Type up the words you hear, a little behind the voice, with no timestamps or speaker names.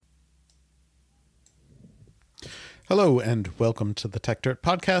Hello and welcome to the Techdirt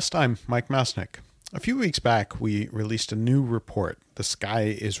Podcast. I'm Mike Masnick. A few weeks back, we released a new report, The Sky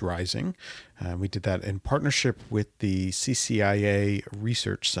is Rising. We did that in partnership with the CCIA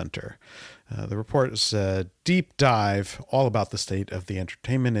Research Center. The report is a deep dive all about the state of the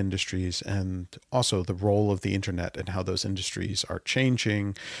entertainment industries and also the role of the internet and how those industries are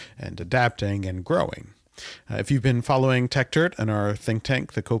changing and adapting and growing. If you've been following Techdirt and our think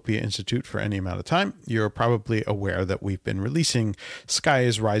tank, the Copia Institute, for any amount of time, you're probably aware that we've been releasing Sky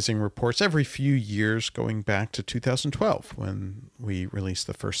is Rising reports every few years going back to 2012 when we released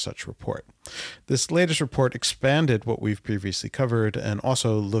the first such report. This latest report expanded what we've previously covered and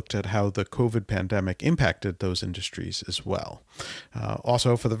also looked at how the COVID pandemic impacted those industries as well.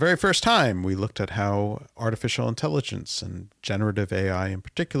 Also, for the very first time, we looked at how artificial intelligence and generative AI in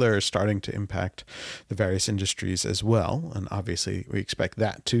particular is starting to impact the various industries as well. And obviously, we expect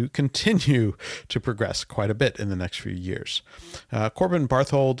that to continue to progress quite a bit in the next few years. Corbin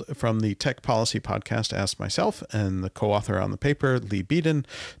Barthold from the Tech Policy Podcast asked myself and the co-author on the paper, Lee Beeden,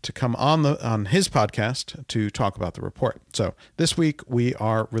 to come on his podcast to talk about the report. So this week, we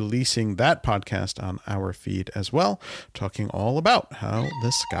are releasing that podcast on our feed as well, talking all about how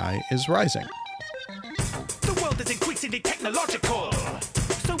the sky is rising. The world is increasingly technological,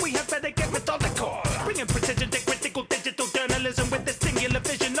 so we have better get methodical. Bringing precision to critical digital journalism with the singular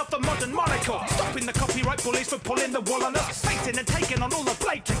vision of a modern monocle. Stopping the copyright bullies from pulling the wool on us. Facing and taking on all the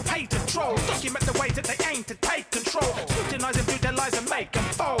blatant patent trolls. Document the ways that they aim to take control. Scrutinizing through their lies and make them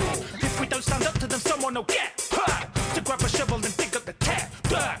fold. If we don't stand up to them, someone will get hurt. To grab a shovel and dig up the tech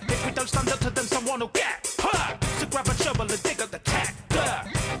dirt. If we don't stand up to them, someone will get hurt. To grab a shovel and dig up the tech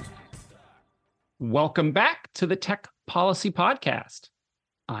dirt. Welcome back to the Tech Policy Podcast.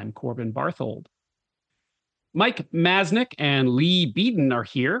 I'm Corbin Barthold. Mike Masnick and Lee Beeden are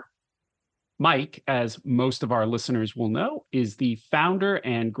here. Mike, as most of our listeners will know, is the founder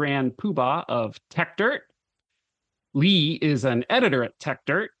and grand poobah of Techdirt. Lee is an editor at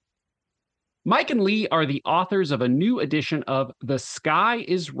Techdirt. Mike and Lee are the authors of a new edition of The Sky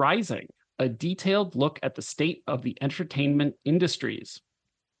is Rising, a detailed look at the state of the entertainment industries.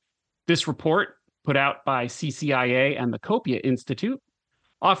 This report, put out by CCIA and the Copia Institute,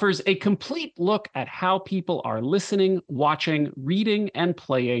 offers a complete look at how people are listening, watching, reading, and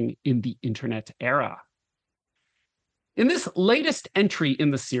playing in the internet era. In this latest entry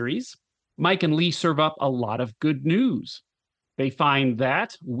in the series, Mike and Lee serve up a lot of good news. They find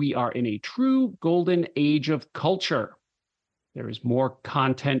that we are in a true golden age of culture. There is more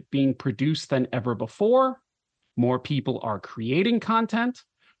content being produced than ever before. More people are creating content.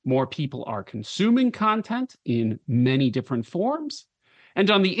 More people are consuming content in many different forms. And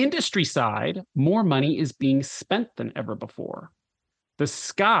on the industry side, more money is being spent than ever before. The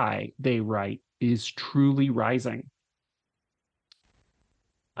sky, they write, is truly rising.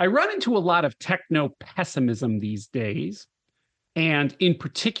 I run into a lot of techno-pessimism these days, and in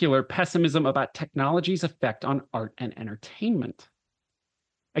particular, pessimism about technology's effect on art and entertainment.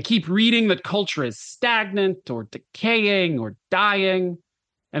 I keep reading that culture is stagnant or decaying or dying,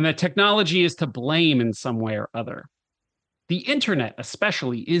 and that technology is to blame in some way or other. The internet,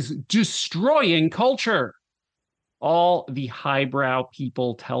 especially, is destroying culture. All the highbrow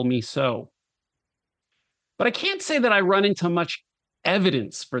people tell me so. But I can't say that I run into much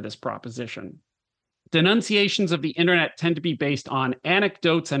evidence for this proposition. Denunciations of the internet tend to be based on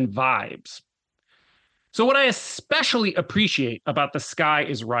anecdotes and vibes. So what I especially appreciate about The Sky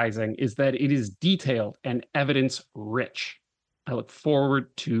is Rising is that it is detailed and evidence-rich. I look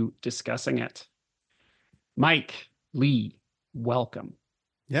forward to discussing it. Mike, Lee, welcome.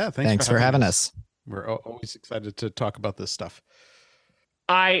 Yeah, thanks for having us. We're always excited to talk about this stuff.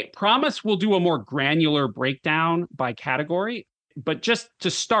 I promise we'll do a more granular breakdown by category, but just to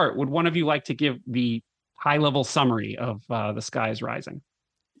start, would one of you like to give the high-level summary of The Sky is Rising?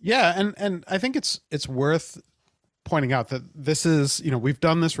 Yeah, and I think it's worth pointing out that this is, we've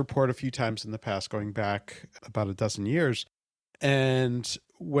done this report a few times in the past, going back about a dozen years. And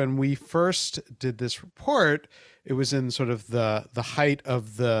when we first did this report, it was in sort of the height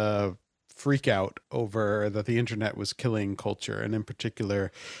of the freak out over that the internet was killing culture, and in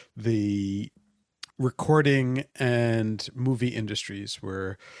particular, the recording and movie industries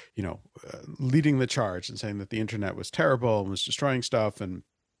were, leading the charge and saying that the internet was terrible and was destroying stuff, and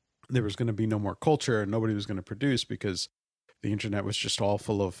there was going to be no more culture and nobody was going to produce because the internet was just all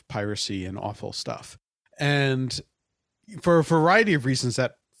full of piracy and awful stuff. And for a variety of reasons,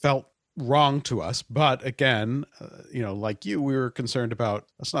 that felt wrong to us. But again, like you, we were concerned about,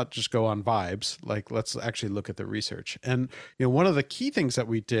 let's not just go on vibes, like let's actually look at the research. And, one of the key things that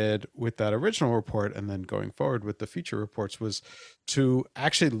we did with that original report and then going forward with the future reports was to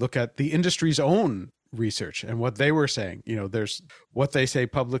actually look at the industry's own research and what they were saying. There's what they say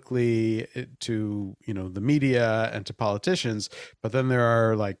publicly to, the media and to politicians, but then there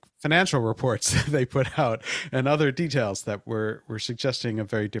are like financial reports that they put out and other details that were suggesting a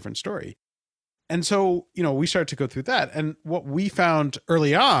very different story. And so, we started to go through that. And what we found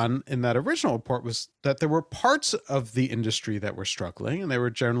early on in that original report was that there were parts of the industry that were struggling, and they were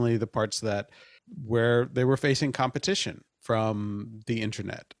generally the parts where they were facing competition from the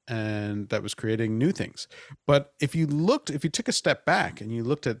internet, and that was creating new things. But if you took a step back and you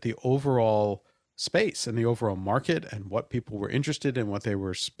looked at the overall space and the overall market and what people were interested in, what they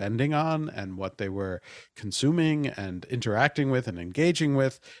were spending on and what they were consuming and interacting with and engaging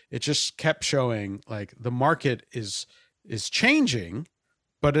with, it just kept showing like the market is changing,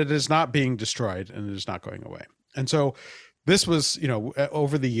 but it is not being destroyed and it is not going away. And so this was,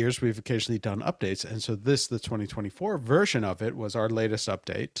 over the years, we've occasionally done updates. And so the 2024 version of it was our latest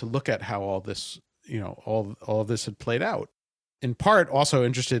update to look at how all this, all of this had played out. In part, also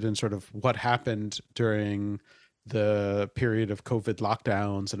interested in sort of what happened during the period of COVID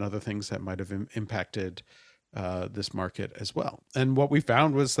lockdowns and other things that might have impacted this market as well. And what we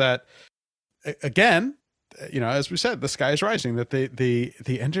found was that, again, as we said, the sky is rising, that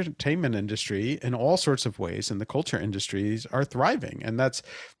the entertainment industry in all sorts of ways and the culture industries are thriving. And that's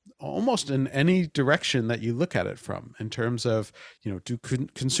almost in any direction that you look at it from, in terms of, do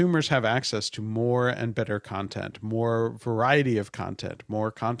consumers have access to more and better content, more variety of content,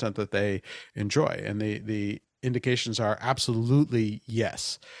 more content that they enjoy? And the indications are absolutely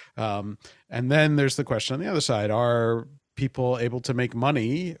yes. And then there's the question on the other side, are people able to make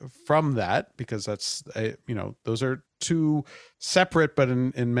money from that? Because that's, those are two separate, but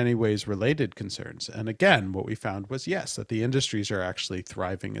in many ways related concerns. And again, what we found was, yes, that the industries are actually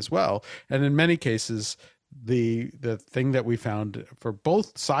thriving as well. And in many cases, the thing that we found for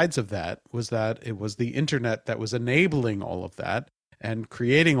both sides of that was that it was the internet that was enabling all of that and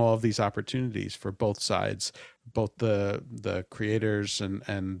creating all of these opportunities for both sides, both the creators and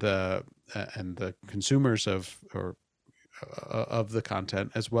the consumers of the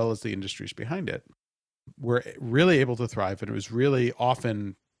content, as well as the industries behind it, were really able to thrive. And it was really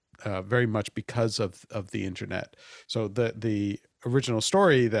often very much because of the internet. So the original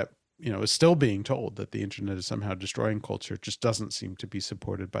story that, is still being told, that the internet is somehow destroying culture, just doesn't seem to be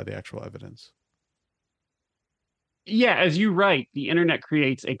supported by the actual evidence. Yeah, as you write, the internet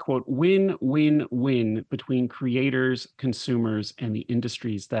creates a, quote, win-win-win between creators, consumers, and the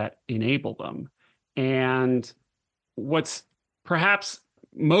industries that enable them. And what's perhaps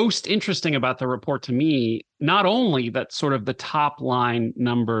most interesting about the report to me, not only that sort of the top line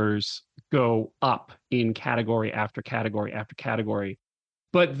numbers go up in category after category after category,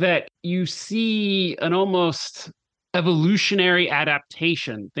 but that you see an almost evolutionary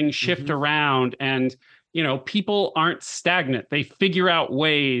adaptation. Things shift around, and people aren't stagnant. They figure out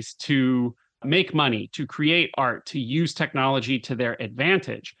ways to make money, to create art, to use technology to their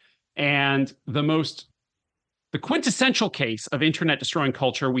advantage. And the quintessential case of internet destroying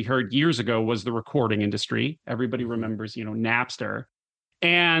culture we heard years ago was the recording industry. Everybody remembers, Napster.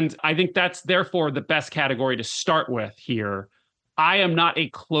 And I think that's therefore the best category to start with here. I am not a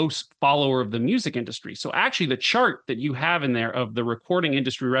close follower of the music industry. So actually the chart that you have in there of the recording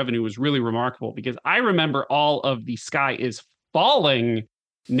industry revenue was really remarkable, because I remember all of the sky is falling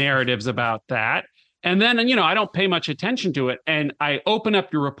narratives about that. And then, I don't pay much attention to it. And I open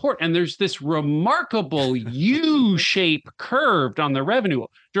up your report, and there's this remarkable U-shaped curve on the revenue.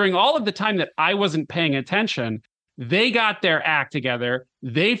 During all of the time that I wasn't paying attention, they got their act together.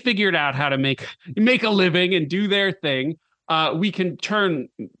 They figured out how to make a living and do their thing. We can turn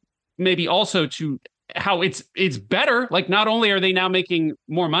maybe also to how it's better. Like, not only are they now making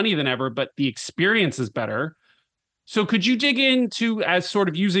more money than ever, but the experience is better. So could you dig into, as sort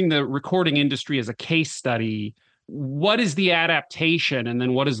of using the recording industry as a case study, what is the adaptation and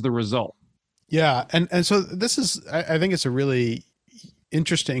then what is the result? Yeah. And so this is, I think it's a really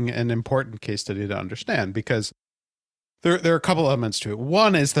interesting and important case study to understand, because there are a couple elements to it.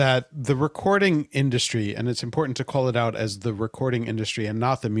 One is that the recording industry, and it's important to call it out as the recording industry and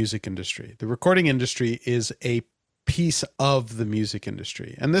not the music industry. The recording industry is a piece of the music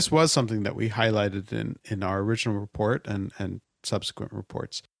industry. And this was something that we highlighted in our original report and subsequent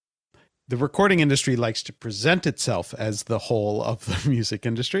reports. The recording industry likes to present itself as the whole of the music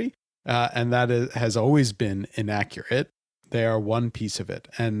industry, and that has always been inaccurate. They are one piece of it.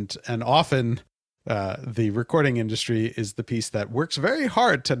 And often the recording industry is the piece that works very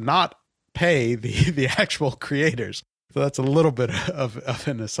hard to not pay the actual creators. So that's a little bit of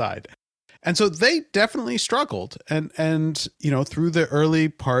an aside. And so they definitely struggled. And through the early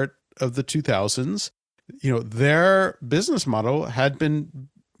part of the 2000s, their business model had been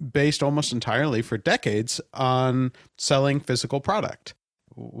based almost entirely for decades on selling physical product,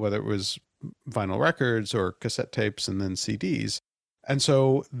 whether it was vinyl records or cassette tapes and then CDs. And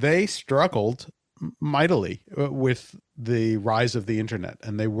so they struggled mightily with the rise of the internet,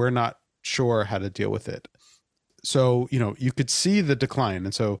 and they were not sure how to deal with it. So, you could see the decline.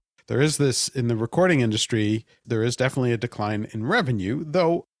 And so there is this in the recording industry, there is definitely a decline in revenue,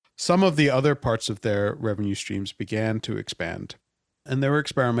 though some of the other parts of their revenue streams began to expand. And there were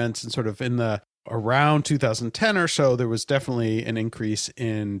experiments, and sort of in the around 2010 or so, there was definitely an increase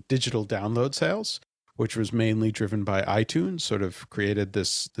in digital download sales, which was mainly driven by iTunes, sort of created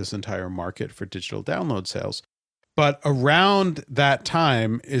this entire market for digital download sales. But around that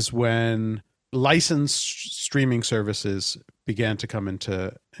time is when licensed streaming services began to come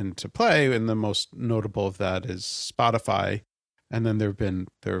into play, and the most notable of that is Spotify. And then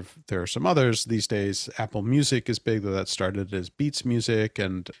there are some others these days. Apple Music is big, though that started as Beats Music,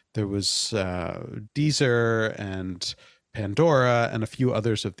 and there was Deezer and Pandora and a few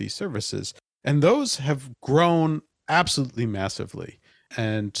others of these services. And those have grown absolutely massively,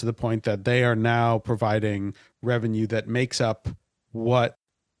 and to the point that they are now providing revenue that makes up what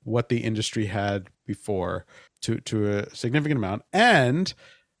the industry had before to a significant amount. And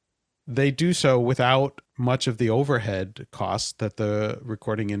they do so without much of the overhead costs that the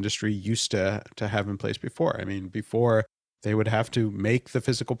recording industry used to have in place before. I mean, before they would have to make the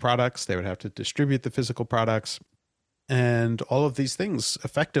physical products, they would have to distribute the physical products, and all of these things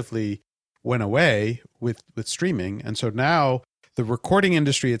effectively went away with streaming. And so now the recording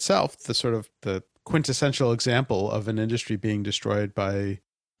industry itself, the sort of the quintessential example of an industry being destroyed by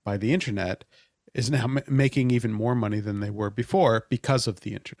the internet, is now making even more money than they were before because of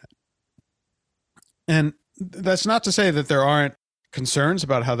the internet. And that's not to say that there aren't concerns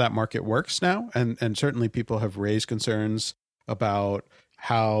about how that market works now. And certainly people have raised concerns about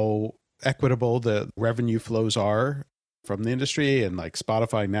how equitable the revenue flows are from the industry. And like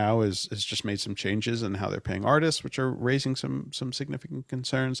Spotify now has just made some changes in how they're paying artists, which are raising some significant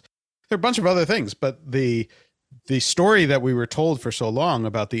concerns. There are a bunch of other things, but the story that we were told for so long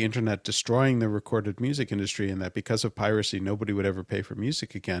about the internet destroying the recorded music industry, and that because of piracy, nobody would ever pay for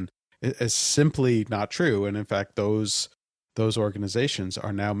music again, is simply not true. And in fact, those organizations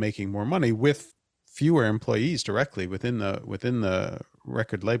are now making more money with fewer employees directly within the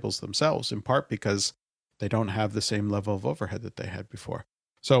record labels themselves, in part because they don't have the same level of overhead that they had before.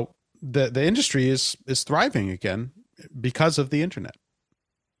 So the industry is thriving again because of the internet.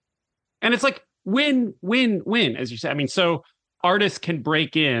 And it's like win, as you said. I mean, so artists can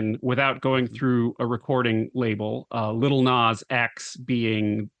break in without going through a recording label. Lil Nas X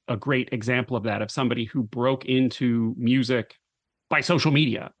being a great example of that, of somebody who broke into music by social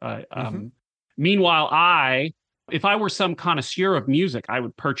media. Meanwhile, if I were some connoisseur of music, I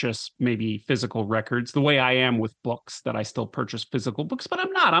would purchase maybe physical records the way I am with books, that I still purchase physical books, but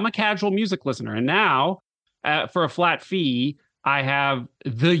I'm not. I'm a casual music listener. And now for a flat fee, I have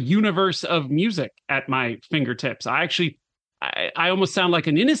the universe of music at my fingertips. I almost sound like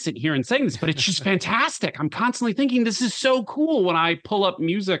an innocent here in saying this, but it's just fantastic. I'm constantly thinking this is so cool when I pull up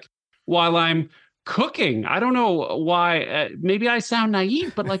music while I'm cooking. I don't know why. Maybe I sound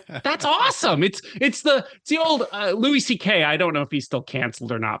naive, but like, that's awesome. It's the old Louis C.K. I don't know if he's still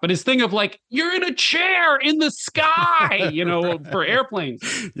canceled or not, but his thing of like, you're in a chair in the sky, for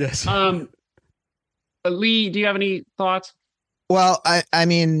airplanes. Yes. Lee, do you have any thoughts? Well, I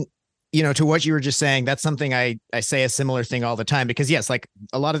mean, to what you were just saying, that's something I say a similar thing all the time, because yes, like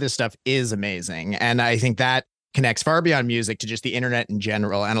a lot of this stuff is amazing. And I think that connects far beyond music to just the internet in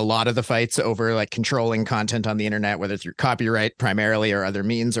general. And a lot of the fights over like controlling content on the internet, whether through copyright primarily or other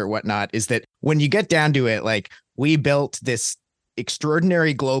means or whatnot, is that when you get down to it, like we built this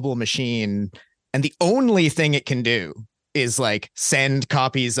extraordinary global machine, and the only thing it can do is like send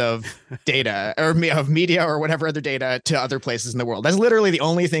copies of data or of media or whatever other data to other places in the world. That's literally the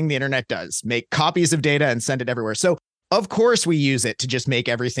only thing the internet does, make copies of data and send it everywhere. So of course we use it to just make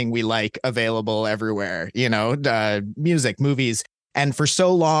everything we like available everywhere, music, movies. And for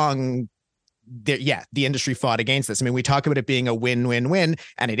so long, the industry fought against this. I mean, we talk about it being a win-win-win,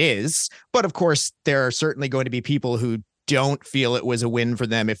 and it is. But of course, there are certainly going to be people who don't feel it was a win for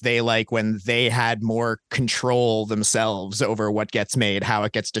them if they like when they had more control themselves over what gets made, how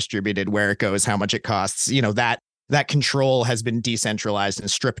it gets distributed, where it goes, how much it costs, that control has been decentralized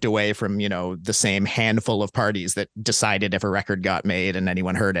and stripped away from, the same handful of parties that decided if a record got made and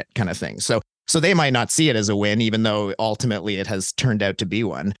anyone heard it kind of thing. So they might not see it as a win, even though ultimately it has turned out to be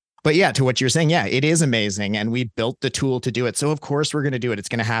one. But yeah, to what you're saying, yeah, it is amazing. And we built the tool to do it. So of course we're going to do it. It's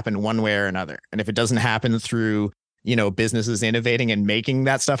going to happen one way or another. And if it doesn't happen through, businesses innovating and making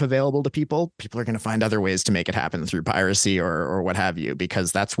that stuff available to people are going to find other ways to make it happen through piracy or what have you,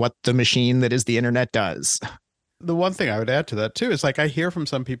 because that's what the machine that is the internet does. The one thing I would add to that too is, like, I hear from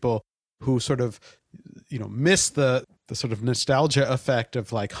some people who sort of, miss the sort of nostalgia effect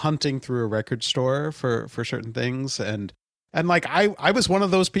of like hunting through a record store for certain things. And like, I was one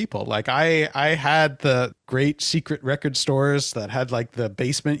of those people. Like I had the great secret record stores that had like the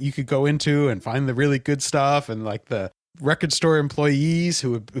basement you could go into and find the really good stuff. And like the record store employees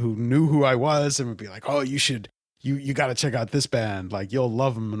who knew who I was and would be like, oh, you got to check out this band. Like, you'll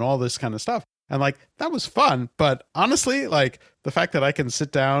love them and all this kind of stuff. And like, that was fun. But honestly, like, the fact that I can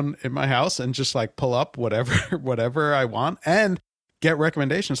sit down in my house and just like pull up whatever I want and get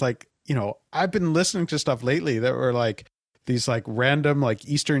recommendations. Like, I've been listening to stuff lately that were like these like random like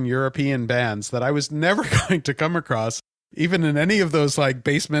Eastern European bands that I was never going to come across, even in any of those like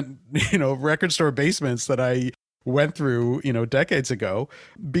basement, record store basements that I went through, decades ago,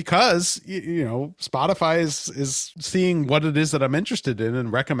 because, Spotify is seeing what it is that I'm interested in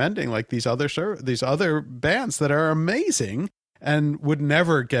and recommending like these other bands that are amazing and would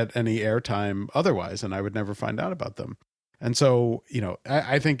never get any airtime otherwise. And I would never find out about them. And so,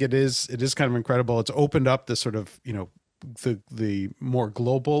 I think it is kind of incredible. It's opened up this sort of, the more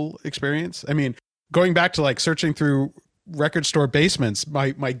global experience. I mean, going back to like searching through record store basements,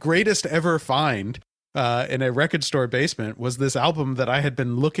 my greatest ever find in a record store basement was this album that I had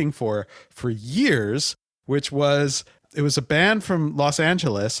been looking for years, which was a band from Los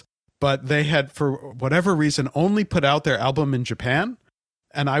Angeles, but they had, for whatever reason, only put out their album in Japan.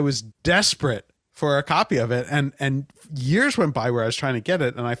 And I was desperate for a copy of it. And years went by where I was trying to get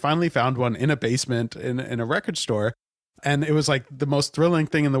it. And I finally found one in a basement in a record store. And it was like the most thrilling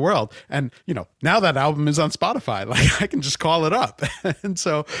thing in the world. And, now that album is on Spotify. Like, I can just call it up. And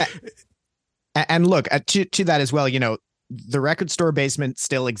so... And look, to that as well, the record store basement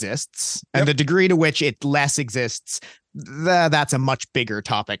still exists, and the degree to which it less exists, that's a much bigger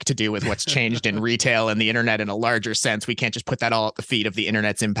topic to do with what's changed in retail and the internet in a larger sense. We can't just put that all at the feet of the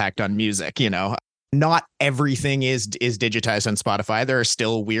internet's impact on music. Not everything is digitized on Spotify. There are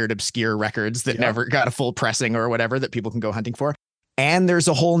still weird, obscure records that never got a full pressing or whatever that people can go hunting for. And there's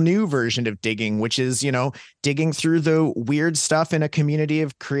a whole new version of digging, which is, digging through the weird stuff in a community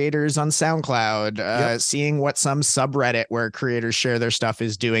of creators on SoundCloud, seeing what some subreddit where creators share their stuff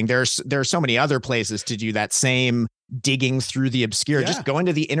is doing. There are so many other places to do that same digging through the obscure. Just going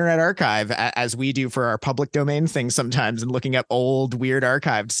to the Internet Archive, as we do for our public domain things sometimes, and looking up old, weird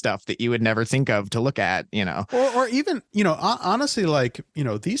archived stuff that you would never think of to look at, Or even, honestly, like,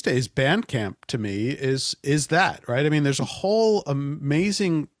 these days, Bandcamp to me is that, right? I mean, there's a whole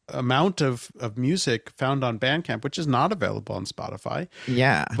amazing amount of music found on Bandcamp, which is not available on Spotify.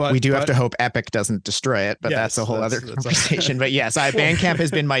 Yeah, but we do have to hope Epic doesn't destroy it, but that's a whole other conversation. But yes, Bandcamp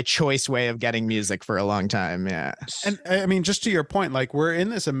has been my choice way of getting music for a long time. Yeah. And I mean, just to your point, like, we're in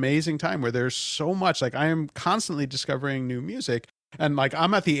this amazing time where there's so much, like, I am constantly discovering new music. And like,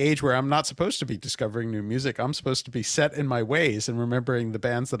 I'm at the age where I'm not supposed to be discovering new music. I'm supposed to be set in my ways and remembering the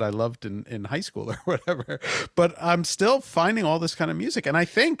bands that I loved in high school or whatever. But I'm still finding all this kind of music. And I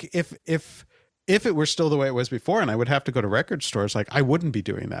think if it were still the way it was before, and I would have to go to record stores, like, I wouldn't be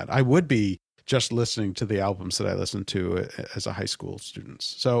doing that. I would be just listening to the albums that I listened to as a high school student.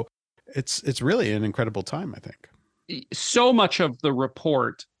 So it's really an incredible time, I think. So much of the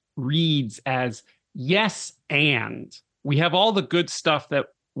report reads as yes, and we have all the good stuff that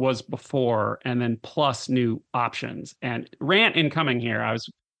was before, and then plus new options. And rant incoming here. I was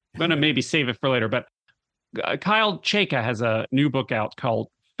going to maybe save it for later, but Kyle Chayka has a new book out called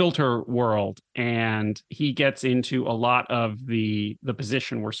Filter World, and he gets into a lot of the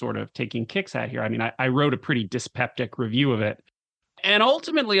position we're sort of taking kicks at here. I mean, I wrote a pretty dyspeptic review of it. And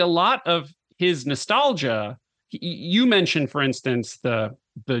ultimately, a lot of his nostalgia, you mentioned, for instance, the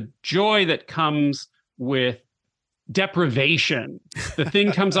joy that comes with deprivation. The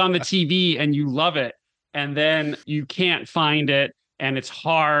thing comes on the TV and you love it, and then you can't find it and it's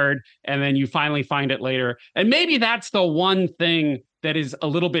hard, and then you finally find it later. And maybe that's the one thing that is a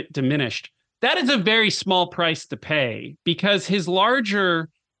little bit diminished. That is a very small price to pay, because his larger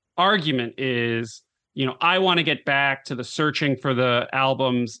argument is, I want to get back to the searching for the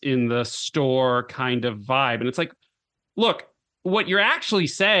albums in the store kind of vibe. And it's like, look, what you're actually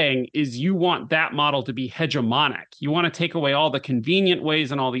saying is you want that model to be hegemonic. You want to take away all the convenient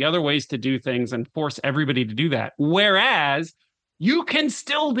ways and all the other ways to do things and force everybody to do that. Whereas you can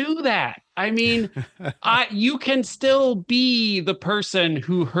still do that. I mean, you can still be the person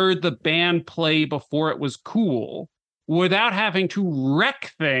who heard the band play before it was cool without having to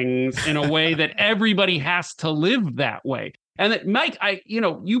wreck things in a way that everybody has to live that way. And that, Mike,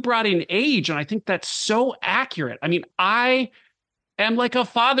 you brought in age, and I think that's so accurate. I mean, I am like a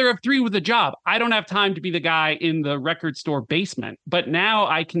father of three with a job. I don't have time to be the guy in the record store basement, but now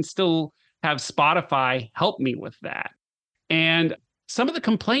I can still have Spotify help me with that. And some of the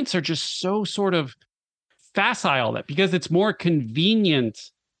complaints are just so sort of facile that because it's more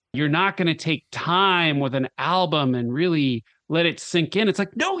convenient, you're not going to take time with an album and really let it sink in. It's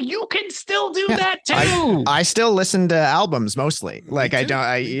like, no, you can still do that too. I still listen to albums mostly. Like and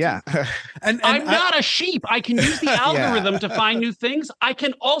I'm not a sheep. I can use the algorithm to find new things. I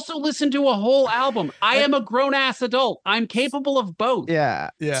can also listen to a whole album. I am a grown ass adult. I'm capable of both. Yeah.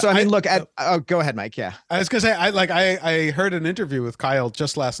 So I mean, look at. Go ahead, Mike. Yeah. I was gonna say I heard an interview with Kyle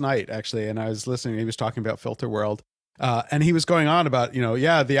just last night actually, and I was listening. He was talking about Filter World. And he was going on about,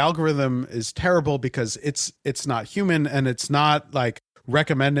 the algorithm is terrible because it's not human and it's not like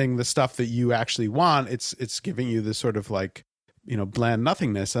recommending the stuff that you actually want. It's giving you this sort of like, bland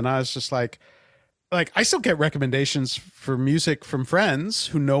nothingness. And I was just like I still get recommendations for music from friends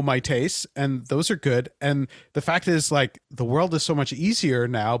who know my tastes, and those are good. And the fact is, like, the world is so much easier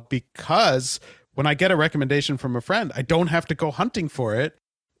now because when I get a recommendation from a friend, I don't have to go hunting for it.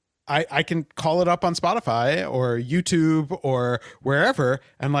 I can call it up on Spotify or YouTube or wherever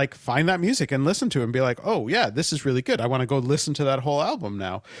and like find that music and listen to it and be like, oh yeah, this is really good. I want to go listen to that whole album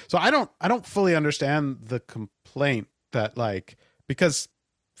now. So I don't fully understand the complaint that like, because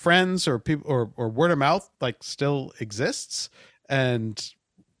friends or people or word of mouth like still exists and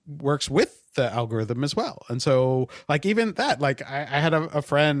works with the algorithm as well. And so like even that, like I had a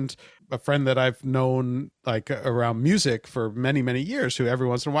friend that I've known like around music for many, many years who every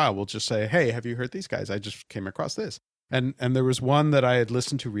once in a while will just say, hey, have you heard these guys? I just came across this. And there was one that I had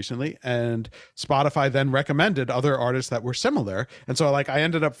listened to recently, and Spotify then recommended other artists that were similar. And so like I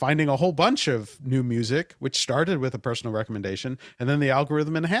ended up finding a whole bunch of new music, which started with a personal recommendation, and then the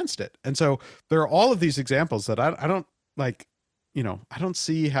algorithm enhanced it. And so there are all of these examples that I don't like, I don't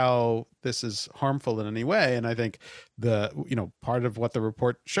see how this is harmful in any way. And I think part of what the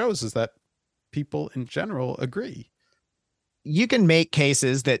report shows is that people in general agree. You can make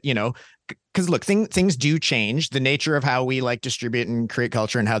cases that, because look, things do change. The nature of how we like distribute and create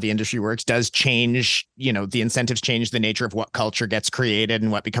culture and how the industry works does change. The incentives change the nature of what culture gets created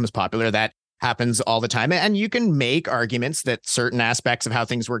and what becomes popular. That happens all the time. And you can make arguments that certain aspects of how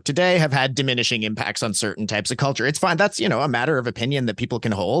things work today have had diminishing impacts on certain types of culture. It's fine. That's, a matter of opinion that people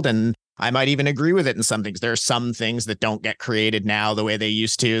can hold. And I might even agree with it in some things. There are some things that don't get created now the way they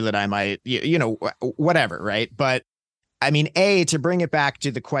used to that I might, whatever. Right. But I mean, to bring it back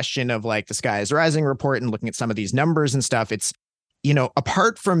to the question of like the Sky is Rising report and looking at some of these numbers and stuff, it's,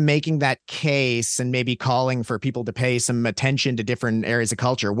 apart from making that case and maybe calling for people to pay some attention to different areas of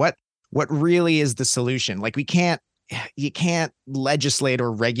culture, what really is the solution? Like you can't legislate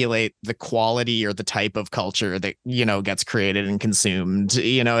or regulate the quality or the type of culture that, gets created and consumed.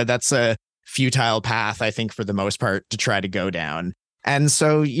 That's a futile path, I think, for the most part, to try to go down. And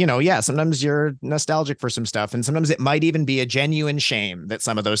so, sometimes you're nostalgic for some stuff, and sometimes it might even be a genuine shame that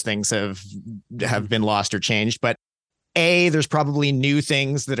some of those things have been lost or changed. But there's probably new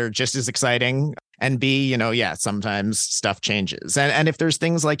things that are just as exciting. And B, sometimes stuff changes. And if there's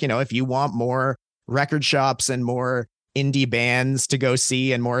things like, if you want more record shops and more indie bands to go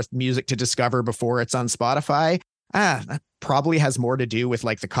see and more music to discover before it's on Spotify, that probably has more to do with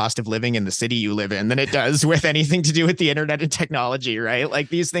like the cost of living in the city you live in than it does with anything to do with the internet and technology, right? Like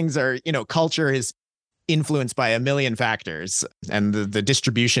these things are, culture is influenced by a million factors, and the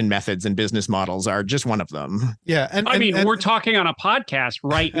distribution methods and business models are just one of them. Yeah. And we're talking on a podcast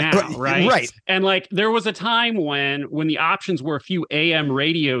right now, right? Right. And like there was a time when the options were a few AM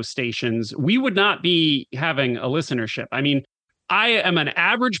radio stations, we would not be having a listenership. I mean, I am an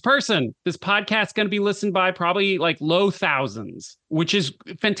average person. This podcast is going to be listened by probably like low thousands, which is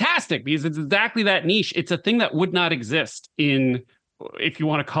fantastic because it's exactly that niche. It's a thing that would not exist in, if you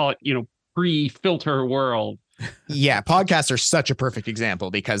want to call it, pre-filter world. Yeah, podcasts are such a perfect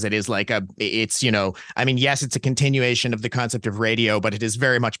example because it is like yes, it's a continuation of the concept of radio, but it has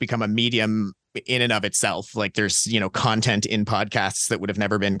very much become a medium in and of itself. Like there's, content in podcasts that would have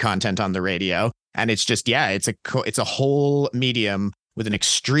never been content on the radio. And it's just, it's a whole medium with an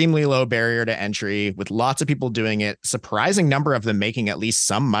extremely low barrier to entry, with lots of people doing it, surprising number of them making at least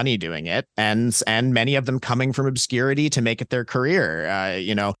some money doing it, and many of them coming from obscurity to make it their career,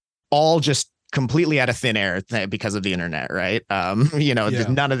 all just completely out of thin air because of the internet, right?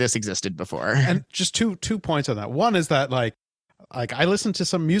 None of this existed before. And just two points on that. One is that like I listen to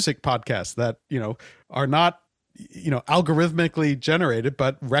some music podcasts that, are not, algorithmically generated,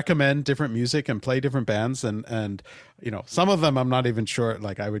 but recommend different music and play different bands. And some of them I'm not even sure,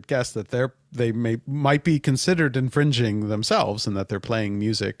 like I would guess that they might be considered infringing themselves and that they're playing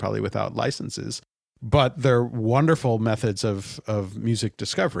music probably without licenses, but they're wonderful methods of music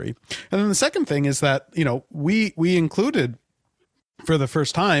discovery. And then the second thing is that, we included, for the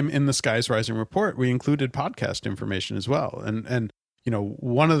first time in the Sky is Rising report, we included podcast information as well. And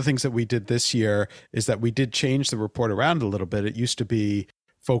one of the things that we did this year is that we did change the report around a little bit. It used to be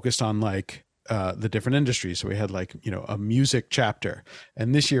focused on like the different industries. So we had like, a music chapter.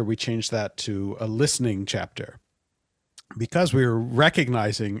 And this year we changed that to a listening chapter, because we were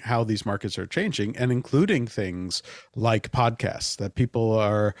recognizing how these markets are changing and including things like podcasts that people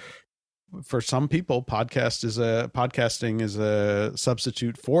are. For some people, podcasting is a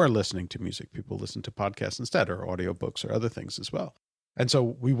substitute for listening to music. People listen to podcasts instead, or audiobooks or other things as well. And so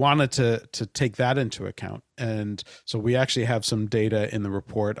we wanted to take that into account. And so we actually have some data in the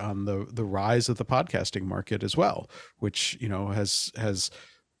report on the rise of the podcasting market as well, which, has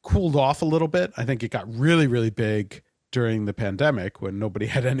cooled off a little bit. I think it got really, really big during the pandemic when nobody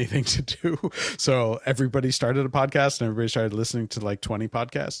had anything to do. So everybody started a podcast and everybody started listening to like 20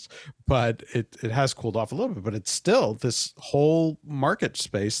 podcasts, but it has cooled off a little bit, but it's still this whole market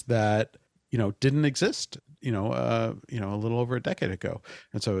space that, didn't exist, a little over a decade ago.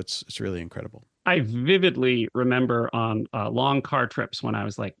 And so it's really incredible. I vividly remember on long car trips when I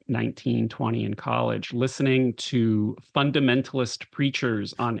was like 19, 20 in college, listening to fundamentalist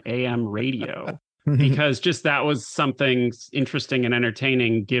preachers on AM radio. Because just that was something interesting and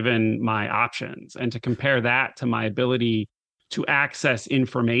entertaining given my options. And to compare that to my ability to access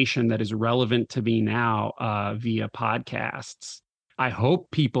information that is relevant to me now via podcasts. I hope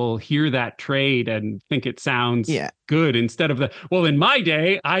people hear that trade and think it sounds good instead of in my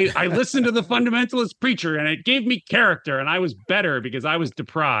day, I listened to the fundamentalist preacher and it gave me character and I was better because I was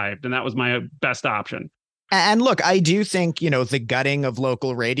deprived and that was my best option. And look, I do think, the gutting of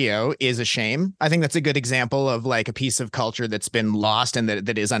local radio is a shame. I think that's a good example of like a piece of culture that's been lost and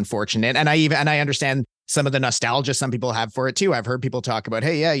that is unfortunate. And I understand some of the nostalgia some people have for it too. I've heard people talk about,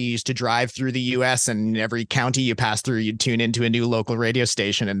 hey, yeah, you used to drive through the US and every county you pass through, you'd tune into a new local radio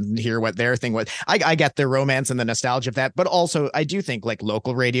station and hear what their thing was. I get the romance and the nostalgia of that, but also I do think like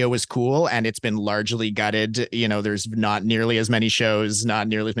local radio was cool and it's been largely gutted. There's not nearly as many shows, not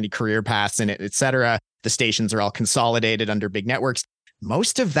nearly as many career paths in it, et cetera. The stations are all consolidated under big networks.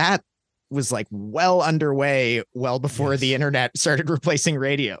 Most of that was like well underway well before the internet started replacing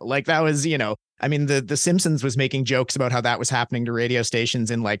radio. Like that was, the Simpsons was making jokes about how that was happening to radio stations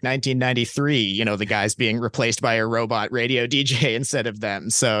in like 1993, the guys being replaced by a robot radio DJ instead of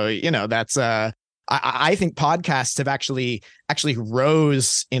them. So, that's I think podcasts have actually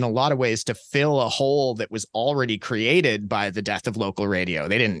rose in a lot of ways to fill a hole that was already created by the death of local radio.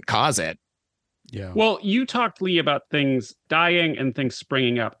 They didn't cause it. Yeah. Well, you talked, Lee, about things dying and things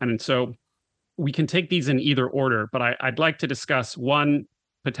springing up. And so we can take these in either order, but I'd like to discuss one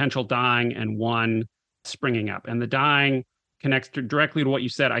potential dying and one springing up. And the dying connects directly to what you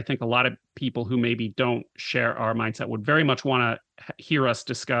said. I think a lot of people who maybe don't share our mindset would very much want to hear us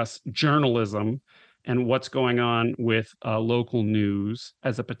discuss journalism and what's going on with local news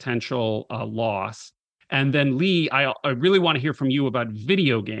as a potential loss. And then, Lee, I really want to hear from you about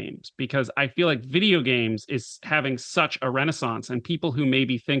video games, because I feel like video games is having such a renaissance, and people who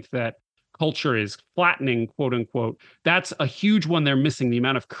maybe think that culture is flattening, quote unquote, that's a huge one they're missing, the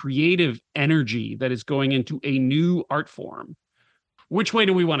amount of creative energy that is going into a new art form. Which way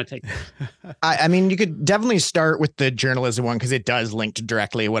do we want to take this? I mean, you could definitely start with the journalism one because it does link to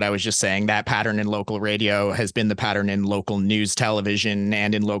directly what I was just saying. That pattern in local radio has been the pattern in local news television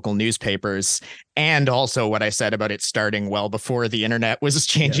and in local newspapers. And also what I said about it starting well before the internet was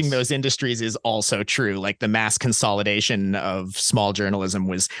changing those industries is also true. Like the mass consolidation of small journalism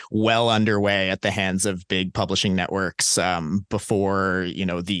was well underway at the hands of big publishing networks before,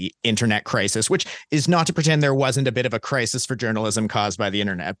 the internet crisis, which is not to pretend there wasn't a bit of a crisis for journalism caused by the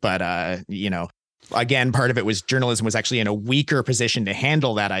internet. But, again, part of it was journalism was actually in a weaker position to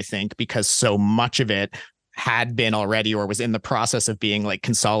handle that, I think, because so much of it had been already or was in the process of being like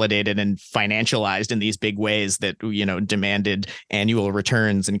consolidated and financialized in these big ways that, you know, demanded annual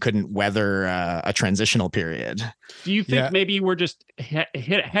returns and couldn't weather a transitional period. Do you think maybe we're just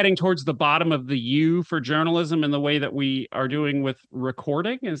heading towards the bottom of the U for journalism in the way that we are doing with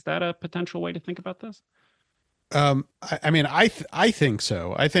recording? Is that a potential way to think about this? I think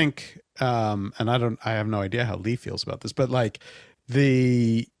so. I think, and I have no idea how Lee feels about this, but like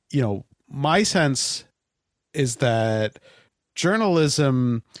my sense is that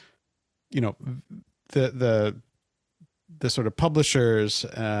journalism, you know, the sort of publishers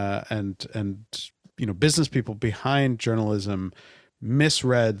and you know, business people behind journalism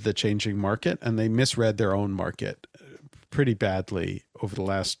misread the changing market, and they misread their own market pretty badly over the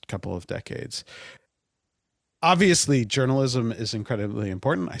last couple of decades. Obviously, journalism is incredibly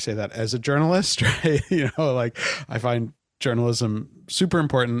important. I say that as a journalist, right? You know, like I find journalism super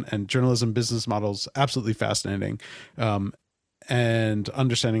important and journalism business models absolutely fascinating. And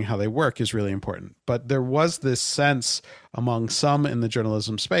understanding how they work is really important. But there was this sense among some in the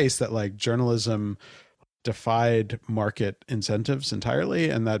journalism space that like journalism defied market incentives entirely,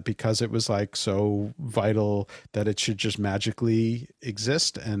 and that because it was like so vital that it should just magically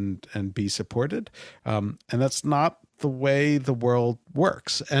exist and be supported. And that's not the way the world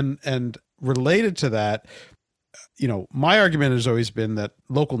works. And related to that, you know, my argument has always been that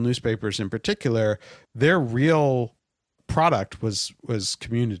local newspapers in particular, their real product was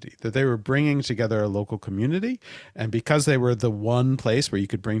community, that they were bringing together a local community. And because they were the one place where you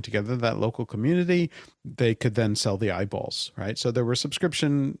could bring together that local community, they could then sell the eyeballs, right? So there were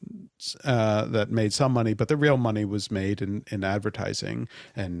subscriptions that made some money, but the real money was made in advertising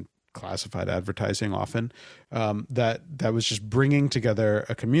and classified advertising often, that was just bringing together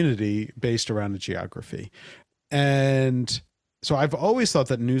a community based around a geography. And so I've always thought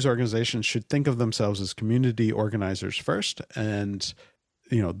that news organizations should think of themselves as community organizers first. And,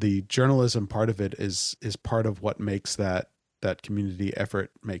 you know, the journalism part of it is part of what makes that community effort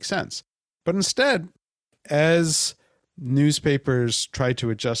make sense. But instead, as newspapers try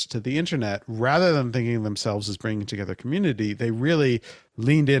to adjust to the internet, rather than thinking of themselves as bringing together community, they really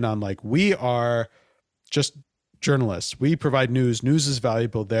leaned in on like, we are just journalists. We provide news. News is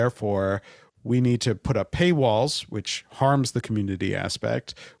valuable. Therefore, we need to put up paywalls, which harms the community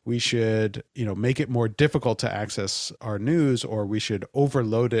aspect. We should, you know, make it more difficult to access our news, or we should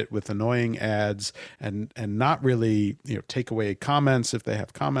overload it with annoying ads and not really, you know, take away comments if they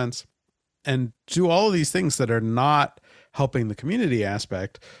have comments, and do all of these things that are not helping the community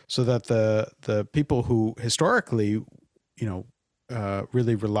aspect, so that the people who historically, you know,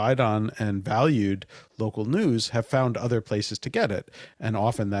 really relied on and valued local news have found other places to get it. And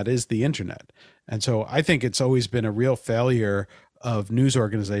often that is the internet. And so I think it's always been a real failure of news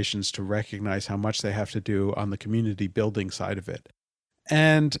organizations to recognize how much they have to do on the community building side of it.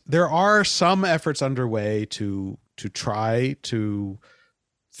 And there are some efforts underway to try to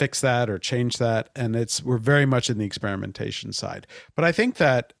fix that or change that. And we're very much in the experimentation side. But I think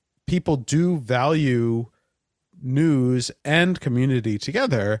that people do value news and community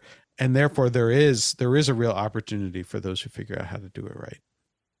together, and therefore there is a real opportunity for those who figure out how to do it right.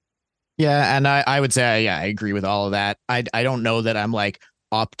 Yeah, and I would say, yeah, I agree with all of that. I don't know that I'm like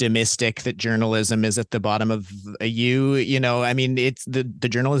optimistic that journalism is at the bottom of a U. You know, I mean, it's the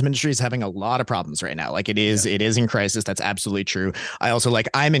journalism industry is having a lot of problems right now. Like it is in crisis. That's absolutely true. I also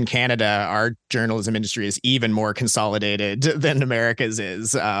I'm in Canada. Our journalism industry is even more consolidated than America's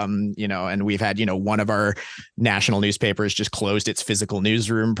is. You know, and we've had, you know, one of our national newspapers just closed its physical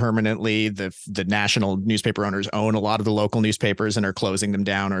newsroom permanently. The national newspaper owners own a lot of the local newspapers and are closing them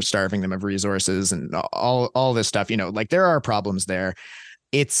down or starving them of resources and all this stuff. You know, like there are problems there.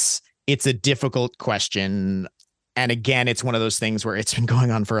 It's a difficult question. And again, it's one of those things where it's been going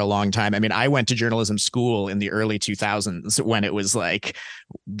on for a long time. I mean, I went to journalism school in the early 2000s when it was like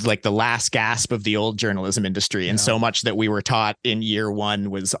the last gasp of the old journalism industry. And so much that we were taught in year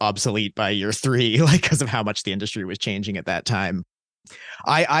one was obsolete by year three, like because of how much the industry was changing at that time.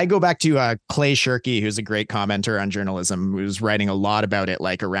 I go back to Clay Shirky, who's a great commenter on journalism, who's writing a lot about it,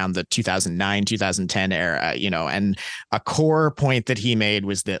 like around the 2009, 2010 era, you know, and a core point that he made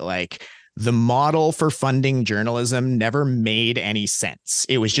was that like the model for funding journalism never made any sense.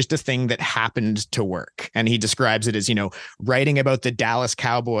 It was just a thing that happened to work. And he describes it as, you know, writing about the Dallas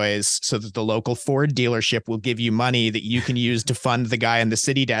Cowboys so that the local Ford dealership will give you money that you can use to fund the guy in the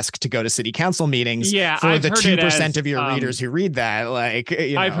city desk to go to city council meetings. Yeah, for the 2% of your readers who read that. Like,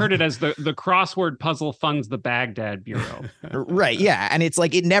 you know. I've heard it as the crossword puzzle funds the Baghdad Bureau. Right. Yeah. And it's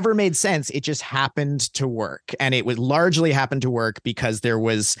like it never made sense. It just happened to work. And it would largely happen to work because there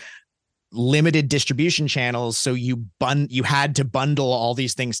was limited distribution channels. So you had to bundle all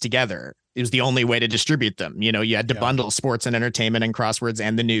these things together. It was the only way to distribute them. You had to bundle sports and entertainment and crosswords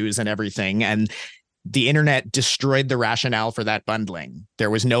and the news and everything. And the internet destroyed the rationale for that bundling.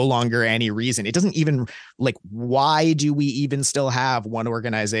 There was no longer any reason. It doesn't even why do we even still have one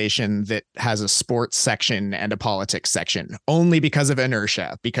organization that has a sports section and a politics section? Only because of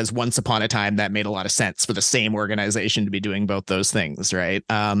inertia, because once upon a time that made a lot of sense for the same organization to be doing both those things. Right.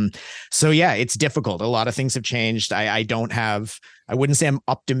 So yeah, it's difficult. A lot of things have changed. I wouldn't say I'm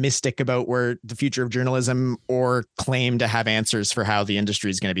optimistic about where the future of journalism or claim to have answers for how the industry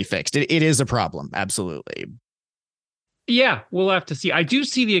is going to be fixed. It is a problem. Absolutely. Yeah, we'll have to see. I do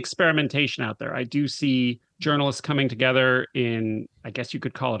see the experimentation out there. I do see journalists coming together in, I guess you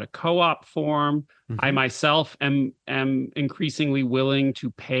could call it a co-op form. Mm-hmm. I myself am increasingly willing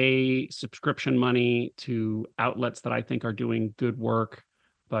to pay subscription money to outlets that I think are doing good work,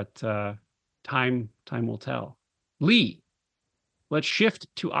 but time will tell. Lee, let's shift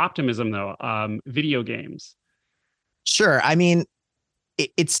to optimism, though. Video games. Sure. I mean,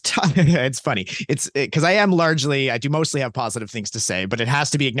 it's tough. It's funny. It's because I do mostly have positive things to say, but it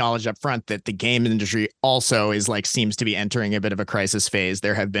has to be acknowledged up front that the game industry also seems to be entering a bit of a crisis phase.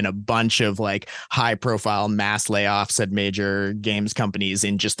 There have been a bunch of high profile mass layoffs at major games companies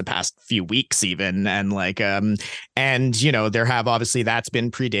in just the past few weeks, even. And there have obviously that's been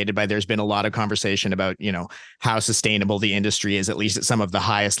predated by, there's been a lot of conversation about, how sustainable the industry is, at least at some of the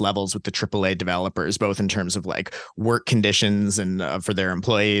highest levels with the AAA developers, both in terms of work conditions and for their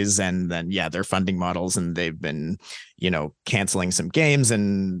employees, and then their funding models, and they've been canceling some games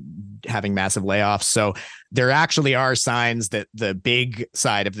and having massive layoffs. So there actually are signs that the big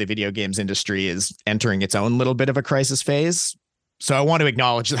side of the video games industry is entering its own little bit of a crisis phase. So I want to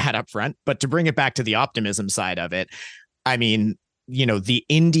acknowledge that up front, but to bring it back to the optimism side of it, I mean, the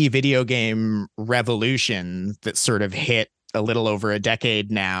indie video game revolution that sort of hit a little over a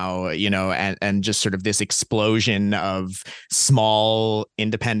decade now, and just sort of this explosion of small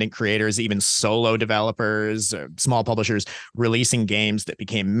independent creators, even solo developers, small publishers releasing games that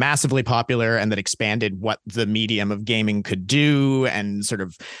became massively popular and that expanded what the medium of gaming could do, and sort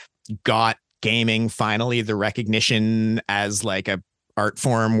of got gaming finally the recognition as a art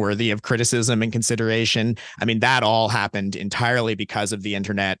form worthy of criticism and consideration. I mean, that all happened entirely because of the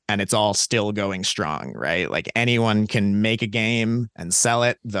internet, and it's all still going strong, right? Anyone can make a game and sell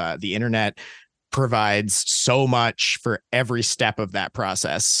it. The internet provides so much for every step of that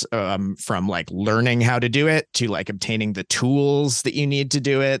process, from learning how to do it to obtaining the tools that you need to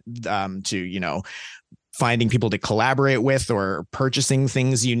do it, to finding people to collaborate with or purchasing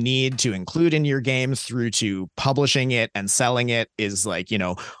things you need to include in your game, through to publishing it and selling it, is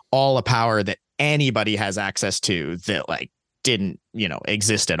all a power that anybody has access to that didn't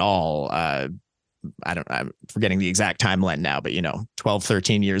exist at all. I'm forgetting the exact timeline now, but 12,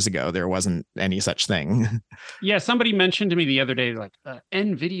 13 years ago, there wasn't any such thing. Yeah. Somebody mentioned to me the other day,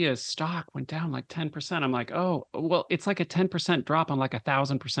 NVIDIA's stock went down 10%. I'm like, oh, well, it's a 10% drop on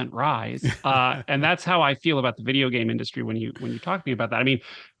 1,000% rise. And that's how I feel about the video game industry when you talk to me about that. I mean,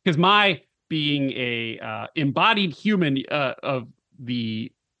 because my being a embodied human of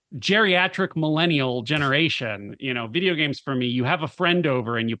the geriatric millennial generation, video games for me, you have a friend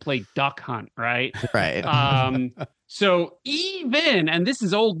over and you play duck hunt, right? Right. So even, and this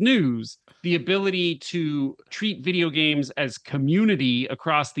is old news, the ability to treat video games as community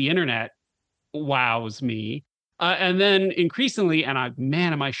across the internet wows me. And then increasingly, and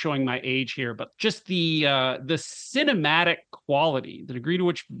am I showing my age here, but just the cinematic quality, the degree to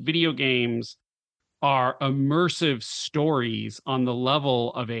which video games are immersive stories on the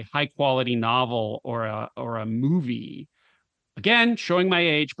level of a high quality novel or a movie. Again, showing my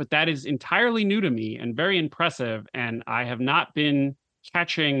age, but that is entirely new to me and very impressive. And I have not been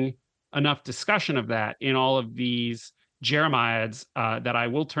catching enough discussion of that in all of these Jeremiads that I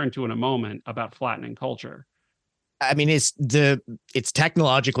will turn to in a moment about flattening culture. I mean, it's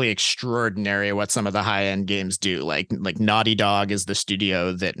technologically extraordinary what some of the high end games do. Like Naughty Dog is the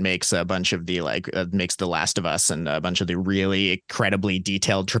studio that makes a bunch of the makes The Last of Us and a bunch of the really incredibly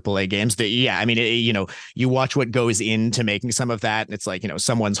detailed AAA games. That you watch what goes into making some of that, and it's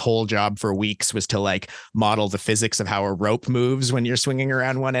someone's whole job for weeks was to model the physics of how a rope moves when you're swinging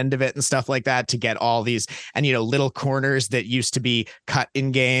around one end of it and stuff like that to get all these little corners that used to be cut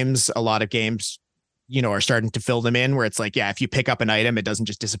in games. A lot of games are starting to fill them in where it's if you pick up an item, it doesn't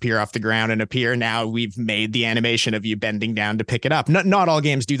just disappear off the ground and appear. Now we've made the animation of you bending down to pick it up. Not all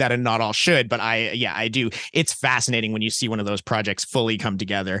games do that, and not all should, but I do. It's fascinating when you see one of those projects fully come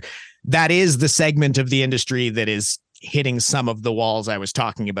together. That is the segment of the industry that is hitting some of the walls I was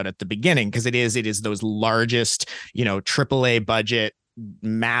talking about at the beginning, because it is those largest, AAA budget,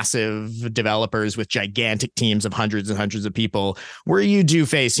 massive developers with gigantic teams of hundreds and hundreds of people, where you do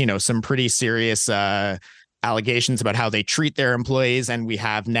face, some pretty serious allegations about how they treat their employees. And we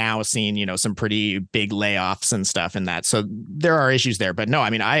have now seen, some pretty big layoffs and stuff in that. So there are issues there. But no, I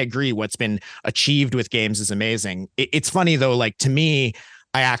mean, I agree. What's been achieved with games is amazing. It's funny, though, like, to me,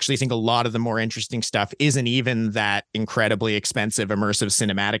 I actually think a lot of the more interesting stuff isn't even that incredibly expensive, immersive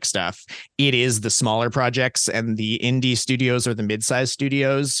cinematic stuff. It is the smaller projects and the indie studios or the mid-sized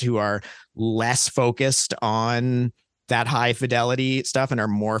studios who are less focused on that high fidelity stuff and are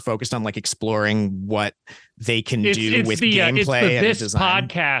more focused on like exploring what they can do with gameplay and design.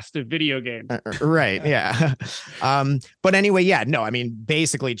 Podcast of video games. Right. Yeah. But anyway, yeah, no, I mean,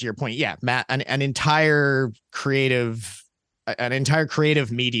 basically to your point, yeah, Matt, an entire creative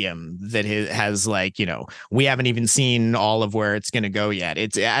medium that has, like, we haven't even seen all of where it's going to go yet.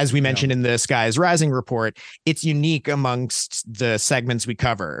 It's, as we mentioned in the Skies Rising report, it's unique amongst the segments we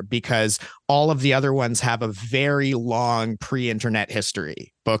cover because all of the other ones have a very long pre-internet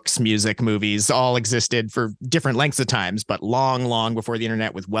history. Books, music, movies all existed for different lengths of times, but long, long before the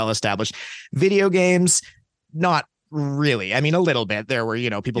internet, with well-established. Video games, not really. I mean, a little bit. There were,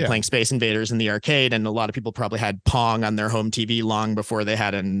 people playing Space Invaders in the arcade, and a lot of people probably had Pong on their home TV long before they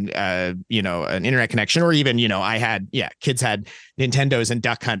had an internet connection, or even, kids had Nintendos and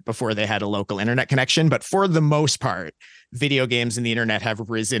Duck Hunt before they had a local internet connection. But for the most part, video games and the internet have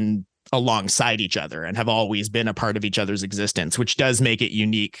risen alongside each other and have always been a part of each other's existence, which does make it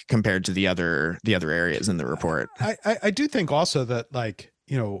unique compared to the other areas in the report. I do think also that, like,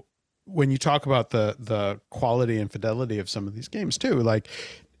 when you talk about the quality and fidelity of some of these games too, like,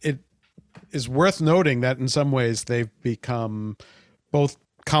 it is worth noting that in some ways they've become both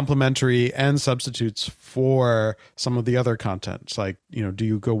complementary and substitutes for some of the other content. It's like, do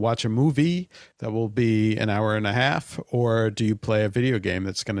you go watch a movie that will be an hour and a half, or do you play a video game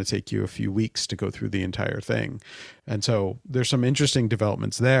that's going to take you a few weeks to go through the entire thing? And so there's some interesting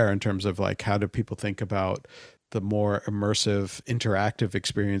developments there in terms of, like, how do people think about the more immersive, interactive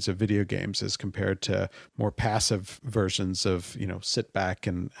experience of video games as compared to more passive versions of, sit back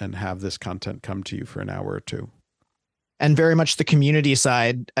and have this content come to you for an hour or two. And very much the community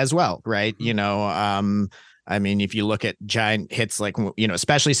side as well, right? I mean, if you look at giant hits, like,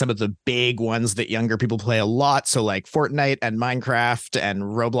 especially some of the big ones that younger people play a lot. So like Fortnite and Minecraft and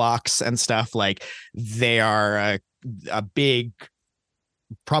Roblox and stuff, like, they are a big,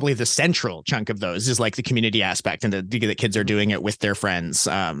 probably the central chunk of those is like the community aspect, and the kids are doing it with their friends.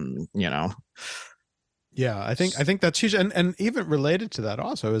 Yeah, I think that's huge. And even related to that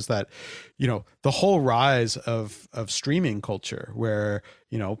also is that, the whole rise of streaming culture, where,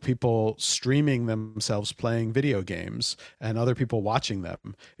 people streaming themselves playing video games and other people watching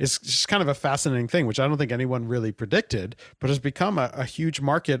them, is just kind of a fascinating thing, which I don't think anyone really predicted, but has become a huge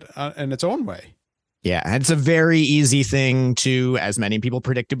market in its own way. Yeah, it's a very easy thing to, as many people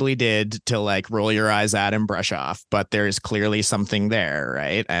predictably did, to like roll your eyes at and brush off. But there's clearly something there,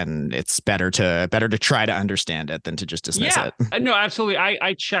 right? And it's better to try to understand it than to just dismiss it. No, absolutely.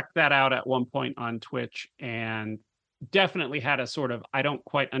 I checked that out at one point on Twitch and definitely had a sort of, I don't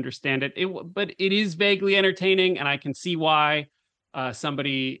quite understand it. But it is vaguely entertaining, and I can see why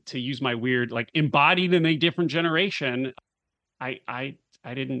somebody, to use my weird, like, embodied in a different generation, I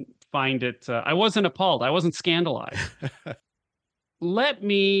didn't find it. I wasn't appalled. I wasn't scandalized. Let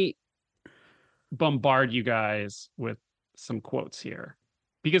me bombard you guys with some quotes here,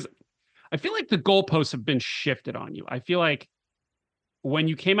 because I feel like the goalposts have been shifted on you. I feel like when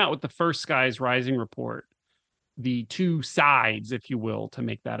you came out with the first Skies Rising report, the two sides, if you will, to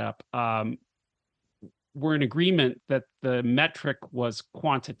make that up, were in agreement that the metric was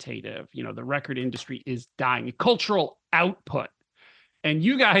quantitative. The record industry is dying. Cultural output. And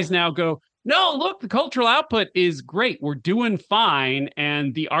you guys now go, no, look, the cultural output is great. We're doing fine.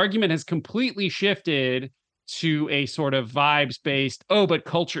 And the argument has completely shifted to a sort of vibes-based, but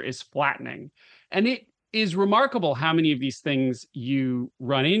culture is flattening. And it is remarkable how many of these things you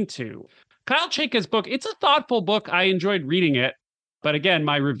run into. Kyle Chayka's book, it's a thoughtful book. I enjoyed reading it. But again,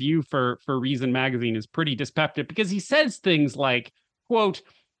 my review for Reason Magazine is pretty dyspeptic, because he says things like, quote,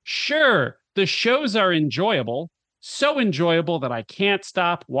 sure, the shows are enjoyable. So enjoyable that I can't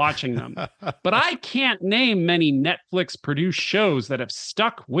stop watching them. But I can't name many Netflix produced shows that have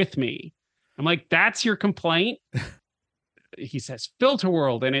stuck with me. I'm like, that's your complaint? He says, Filter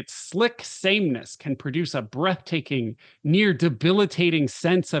World and its slick sameness can produce a breathtaking, near debilitating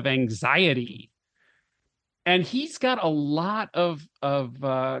sense of anxiety. And he's got a lot of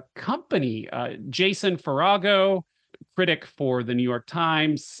company. Jason Farago, critic for the New York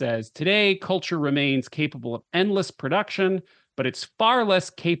Times, says, today, culture remains capable of endless production, but it's far less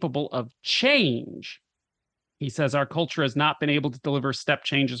capable of change. He says, our culture has not been able to deliver step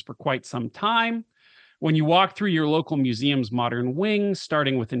changes for quite some time. When you walk through your local museum's modern wing,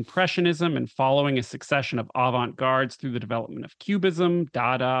 starting with Impressionism and following a succession of avant-gardes through the development of Cubism,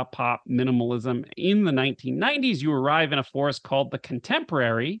 Dada, Pop, Minimalism, in the 1990s, you arrive in a forest called the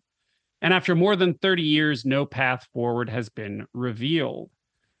Contemporary, and after more than 30 years, no path forward has been revealed.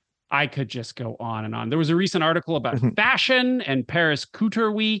 I could just go on and on. There was a recent article about fashion and Paris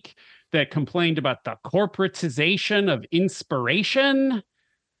Couture Week that complained about the corporatization of inspiration.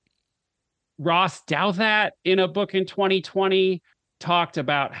 Ross Douthat, in a book in 2020, talked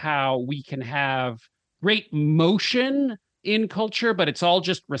about how we can have great motion in culture, but it's all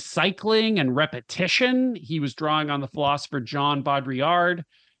just recycling and repetition. He was drawing on the philosopher John Baudrillard.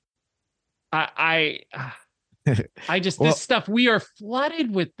 I just, this stuff, we are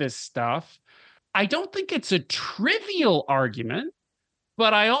flooded with this stuff. I don't think it's a trivial argument,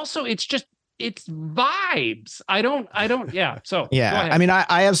 but it's vibes. I don't. Yeah. So yeah, I mean,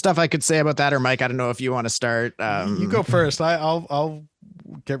 I have stuff I could say about that, or Mike, I don't know if you want to start. You go first. I'll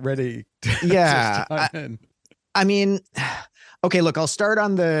get ready. Yeah. I mean, okay, look, I'll start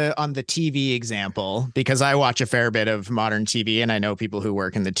on the TV example, because I watch a fair bit of modern TV and I know people who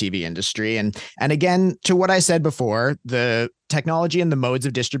work in the TV industry. And again, to what I said before, the technology and the modes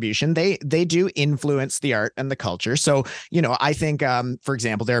of distribution, they do influence the art and the culture. So, I think, for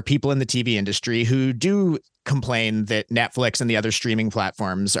example, there are people in the TV industry who do complain that Netflix and the other streaming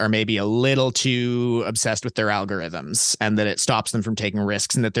platforms are maybe a little too obsessed with their algorithms and that it stops them from taking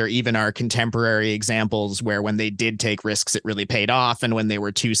risks, and that there even are contemporary examples where when they did take risks, it really paid off. And when they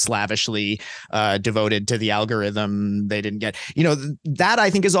were too slavishly devoted to the algorithm, they didn't get, that I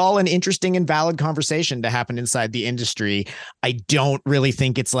think is all an interesting and valid conversation to happen inside the industry. I don't really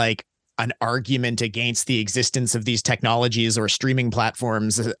think it's like an argument against the existence of these technologies or streaming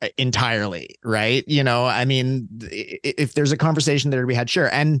platforms entirely, right? I mean, if there's a conversation there to be had,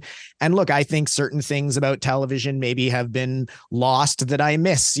 sure. And look, I think certain things about television maybe have been lost that I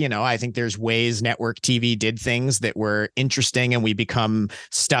miss. I think there's ways network TV did things that were interesting, and we become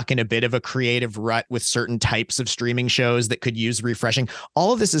stuck in a bit of a creative rut with certain types of streaming shows that could use refreshing.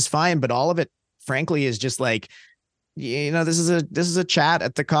 All of this is fine, but all of it, frankly, is just like, this is a chat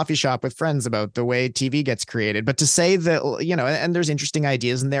at the coffee shop with friends about the way TV gets created. But to say that, and there's interesting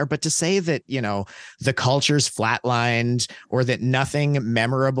ideas in there, but to say that, the culture's flatlined or that nothing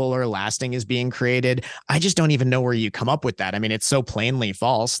memorable or lasting is being created, I just don't even know where you come up with that. I mean, it's so plainly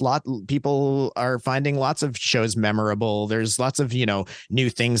false. People are finding lots of shows memorable. There's lots of, new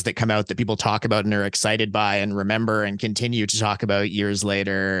things that come out that people talk about and are excited by and remember and continue to talk about years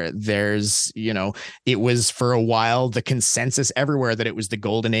later. There's, it was for a while the consensus everywhere that it was the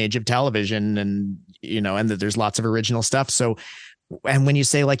golden age of television, and that there's lots of original stuff. So, and when you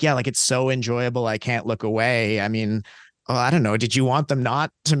say like it's so enjoyable, I can't look away. I mean, I don't know. Did you want them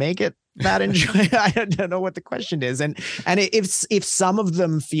not to make it that enjoyable? I don't know what the question is. And if some of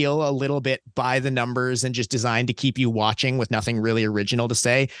them feel a little bit by the numbers and just designed to keep you watching with nothing really original to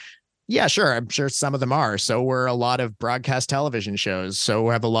say, yeah, sure. I'm sure some of them are. So were a lot of broadcast television shows. So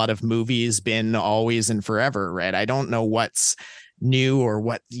have a lot of movies been always and forever, right? I don't know what's new or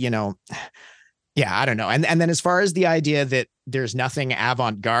what, yeah, I don't know. And then as far as the idea that there's nothing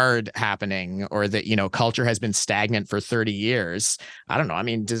avant-garde happening, or that, culture has been stagnant for 30 years, I don't know. I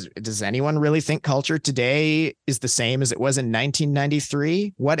mean, does anyone really think culture today is the same as it was in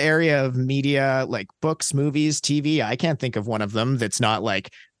 1993? What area of media, like books, movies, TV, I can't think of one of them that's not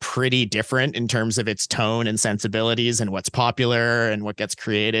like pretty different in terms of its tone and sensibilities and what's popular and what gets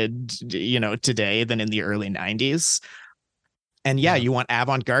created, today than in the early 90s. And yeah, you want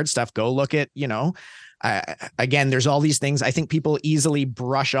avant-garde stuff, go look at, again, there's all these things. I think people easily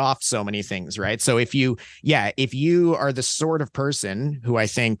brush off so many things, right? So if you are the sort of person who I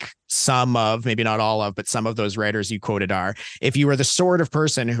think some of, maybe not all of, but some of those writers you quoted are, if you are the sort of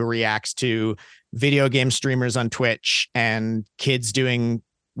person who reacts to video game streamers on Twitch and kids doing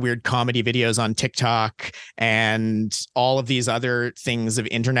weird comedy videos on TikTok and all of these other things of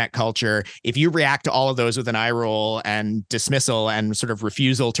internet culture, if you react to all of those with an eye roll and dismissal and sort of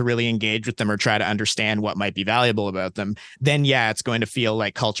refusal to really engage with them or try to understand what might be valuable about them, then yeah, it's going to feel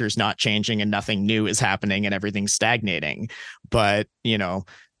like culture's not changing and nothing new is happening and everything's stagnating. But,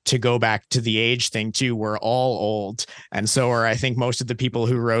 to go back to the age thing too, we're all old. And so are, I think, most of the people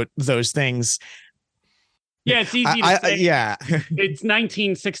who wrote those things. Yeah, it's easy to say. Yeah. It's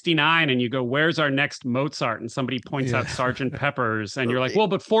 1969 and you go, where's our next Mozart? And somebody points out Sgt. Pepper's and you're like, well,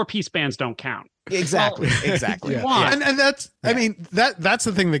 but 4-piece bands don't count. Exactly. Well, Exactly. Yeah. And that's, Yeah. I mean, that's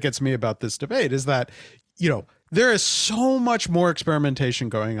the thing that gets me about this debate is that, there is so much more experimentation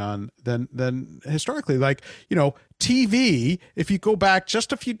going on than historically. Like, TV, if you go back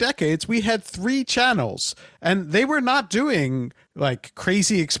just a few decades, we had 3 channels and they were not doing like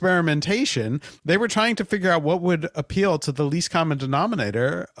crazy experimentation. They were trying to figure out what would appeal to the least common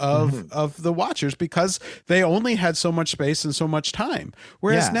denominator of the watchers because they only had so much space and so much time.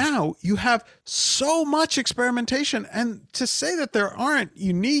 Whereas now you have so much experimentation, and to say that there aren't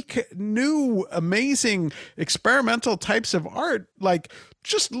unique, new, amazing experimental types of art, like,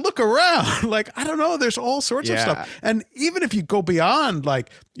 just look around. Like, I don't know, there's all sorts of stuff. And even if you go beyond,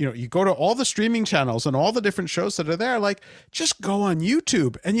 like, you go to all the streaming channels and all the different shows that are there, like, just go on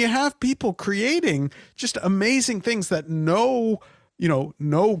YouTube and you have people creating just amazing things that no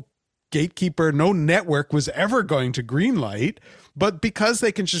gatekeeper, no network was ever going to greenlight. But because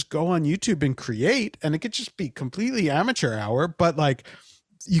they can just go on YouTube and create, and it could just be completely amateur hour, but like,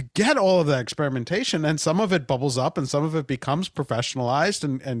 you get all of that experimentation, and some of it bubbles up and some of it becomes professionalized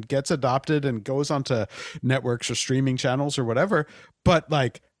and gets adopted and goes onto networks or streaming channels or whatever. But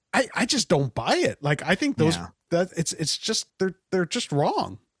like, I just don't buy it. Like, I think that it's just, they're just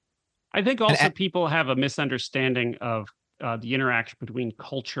wrong. I think also people have a misunderstanding of the interaction between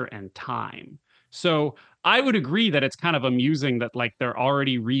culture and time. So I would agree that it's kind of amusing that like they're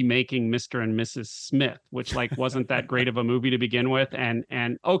already remaking Mr. and Mrs. Smith, which like wasn't that great of a movie to begin with. And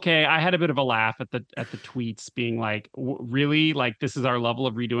okay, I had a bit of a laugh at the tweets being like, really, like this is our level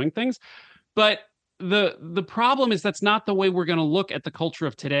of redoing things. But the problem is that's not the way we're going to look at the culture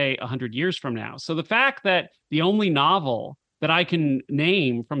of today 100 years from now. So the fact that the only novel that I can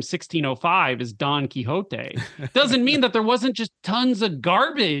name from 1605 is Don Quixote doesn't mean that there wasn't just tons of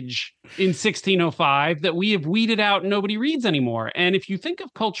garbage in 1605 that we have weeded out and nobody reads anymore. And if you think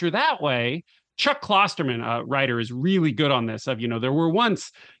of culture that way, Chuck Klosterman, a writer, is really good on this. There were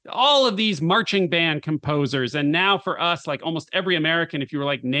once all of these marching band composers, and now for us, like almost every American, if you were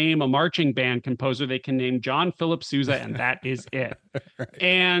like name a marching band composer, they can name John Philip Sousa, and that is it. Right.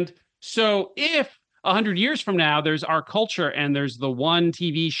 And so if 100 years from now, there's our culture and there's the one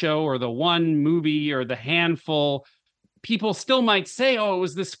TV show or the one movie or the handful, people still might say, oh, it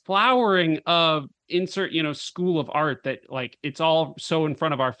was this flowering of insert, school of art that like, it's all so in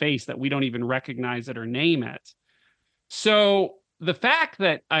front of our face that we don't even recognize it or name it. So the fact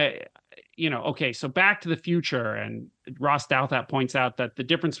that so Back to the Future, and Ross Douthat points out that the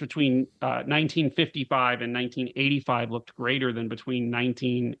difference between 1955 and 1985 looked greater than between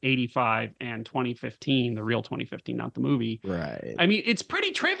 1985 and 2015, the real 2015, not the movie. Right. I mean, it's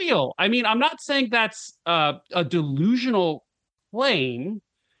pretty trivial. I mean, I'm not saying that's a delusional claim,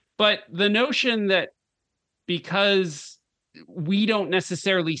 but the notion that because we don't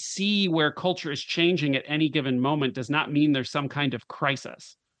necessarily see where culture is changing at any given moment does not mean there's some kind of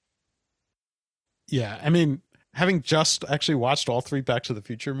crisis. Yeah, I mean, having just actually watched all 3 Back to the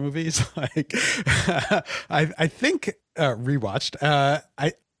Future movies, like I think rewatched.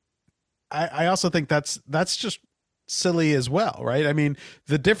 I also think that's just silly as well, right? I mean,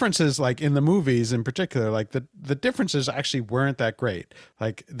 the differences, like in the movies in particular, like the differences actually weren't that great.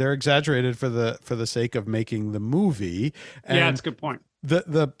 Like they're exaggerated for the sake of making the movie. And yeah, that's a good point.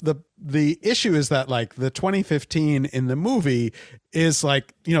 The issue is that like the 2015 in the movie is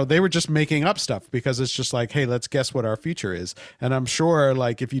like, they were just making up stuff because it's just like, hey, let's guess what our future is. And I'm sure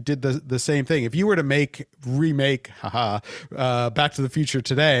like if you did the same thing, if you were to remake Back to the Future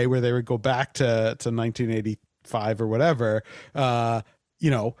today, where they would go back to 1985 or whatever,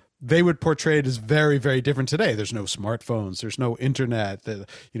 they would portray it as very, very different today. There's no smartphones, there's no internet,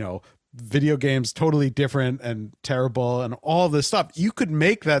 video games totally different and terrible and all this stuff. You could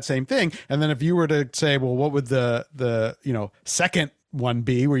make that same thing, and then if you were to say, well, what would the second one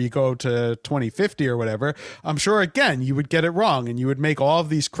be, where you go to 2050 or whatever, I'm sure again you would get it wrong, and you would make all of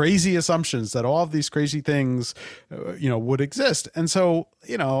these crazy assumptions that all of these crazy things would exist. And so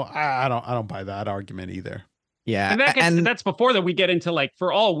I don't buy that argument either. Yeah. And that's before that we get into like,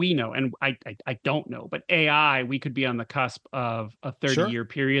 for all we know, and I don't know, but AI, we could be on the cusp of a 30-year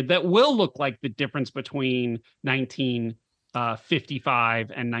period that will look like the difference between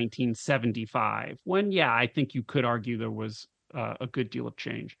 1955 and 1975, when, I think you could argue there was a good deal of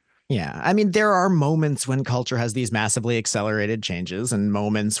change. Yeah. I mean, there are moments when culture has these massively accelerated changes and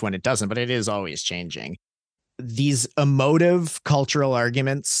moments when it doesn't, but it is always changing. These emotive cultural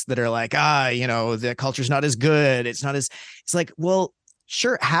arguments that are like, the culture's not as good. It's like, well,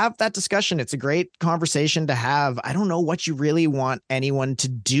 sure, have that discussion. It's a great conversation to have. I don't know what you really want anyone to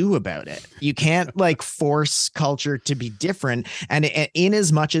do about it. You can't like force culture to be different. And in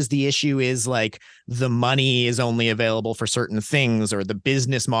as much as the issue is like the money is only available for certain things or the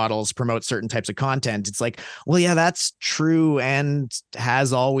business models promote certain types of content, it's like, well, yeah, that's true and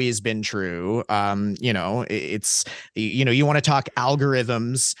has always been true. It's, you want to talk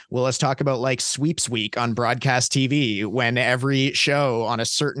algorithms. Well, let's talk about like Sweeps Week on broadcast TV, when every show on a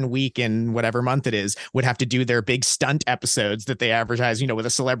certain week in whatever month it is would have to do their big stunt episodes that they advertise, with a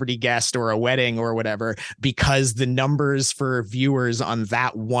celebrity guest or a wedding or whatever, because the numbers for viewers on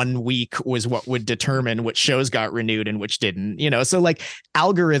that one week was what would determine which shows got renewed and which didn't. So like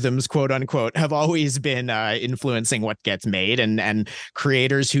algorithms, quote unquote, have always been influencing what gets made, and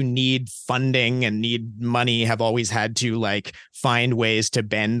creators who need funding and need money have always had to like find ways to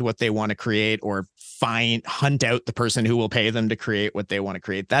bend what they want to create or hunt out the person who will pay them to create what they want to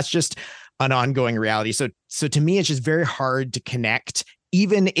create. That's just an ongoing reality. So to me, it's just very hard to connect,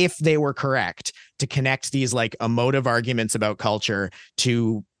 even if they were correct, to connect these like emotive arguments about culture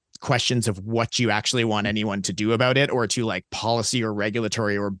to questions of what you actually want anyone to do about it, or to like policy or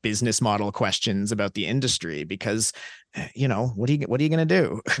regulatory or business model questions about the industry, because what are you going to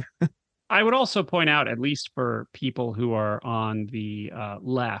do? I would also point out, at least for people who are on the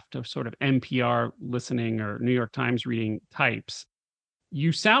left of sort of NPR listening or New York Times reading types,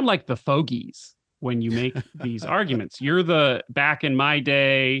 you sound like the fogies when you make these arguments. You're the back in my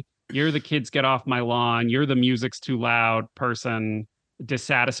day, you're the kids get off my lawn, you're the music's too loud person,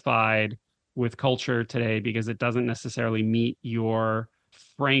 dissatisfied with culture today because it doesn't necessarily meet your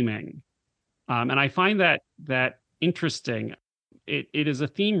framing. And I find that interesting. It is a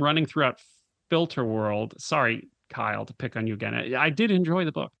theme running throughout Filter World. Sorry, Kyle, to pick on you again. I did enjoy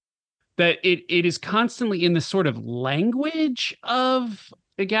the book. That it is constantly in this sort of language of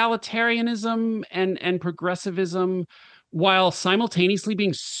egalitarianism and progressivism, while simultaneously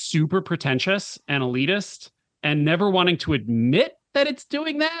being super pretentious and elitist and never wanting to admit that it's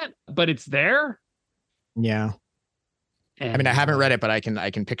doing that, but it's there. Yeah. And, I mean, I haven't read it, but I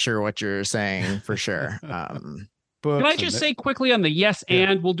can picture what you're saying for sure. Can I just say quickly on the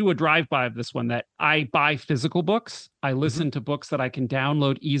and we'll do a drive-by of this one, that I buy physical books. I listen to books that I can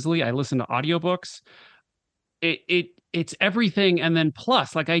download easily. I listen to audiobooks. It's everything. And then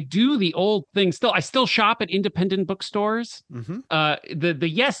plus, like I do the old thing still. I still shop at independent bookstores. The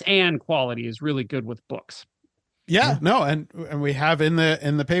yes and quality is really good with books. Yeah, no, and we have in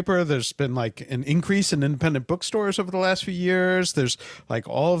the paper, there's been like an increase in independent bookstores over the last few years. There's like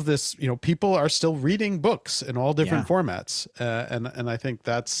all of this, people are still reading books in all different formats. And I think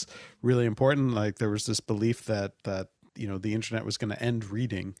that's really important. Like there was this belief that the internet was going to end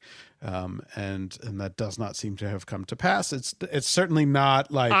reading. And that does not seem to have come to pass. It's certainly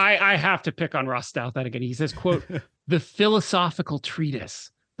not like I have to pick on Ross Douthat again. He says, quote, the philosophical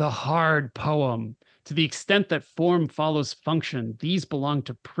treatise, the hard poem, to the extent that form follows function, these belong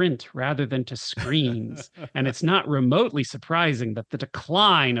to print rather than to screens. And it's not remotely surprising that the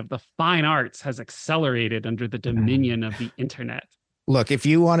decline of the fine arts has accelerated under the dominion of the internet. Look, if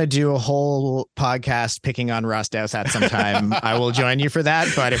you want to do a whole podcast picking on Ross Douthat sometime, I will join you for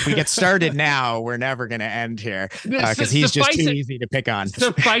that. But if we get started now, we're never going to end here because he's just too easy to pick on.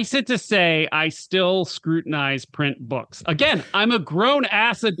 Suffice it to say, I still scrutinize print books. Again, I'm a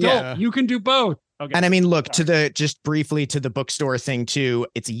grown-ass adult. Yeah. You can do both. Okay. And I mean, look, just briefly to the bookstore thing too,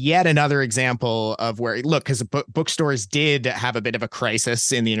 it's yet another example of where, look, because bookstores did have a bit of a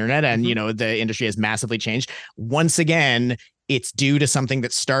crisis in the internet and, the industry has massively changed. Once again, it's due to something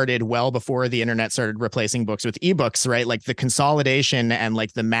that started well before the internet started replacing books with ebooks, right? Like the consolidation and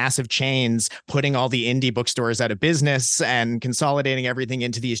like the massive chains putting all the indie bookstores out of business and consolidating everything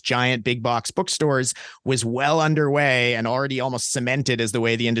into these giant big box bookstores was well underway and already almost cemented as the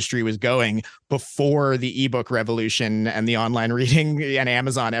way the industry was going before the ebook revolution and the online reading and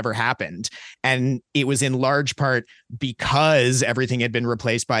Amazon ever happened. And it was in large part because everything had been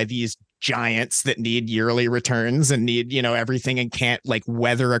replaced by these giants that need yearly returns and need, everything and can't like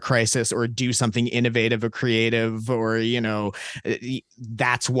weather a crisis or do something innovative or creative or,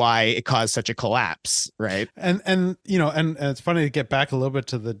 that's why it caused such a collapse. Right. And it's funny to get back a little bit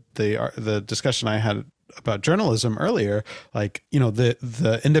to the discussion I had about journalism earlier. Like,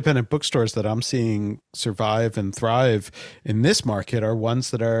 the independent bookstores that I'm seeing survive and thrive in this market are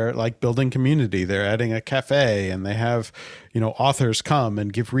ones that are like building community. They're adding a cafe and they have, authors come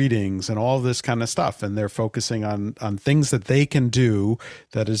and give readings and all this kind of stuff. And they're focusing on things that they can do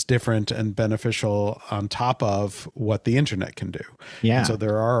that is different and beneficial on top of what the internet can do. Yeah. And so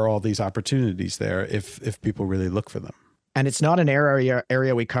there are all these opportunities there if people really look for them. And it's not an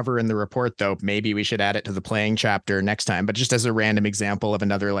area we cover in the report, though. Maybe we should add it to the playing chapter next time. But just as a random example of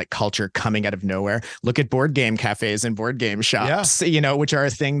another like culture coming out of nowhere, look at board game cafes and board game shops, which are a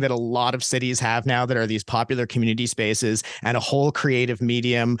thing that a lot of cities have now, that are these popular community spaces and a whole creative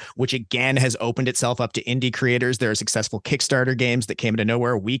medium, which again has opened itself up to indie creators. There are successful Kickstarter games that came out of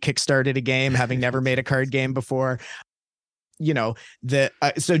nowhere. We kickstarted a game, having never made a card game before.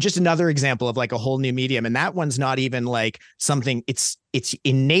 So just another example of like a whole new medium. And that one's not even like something, it's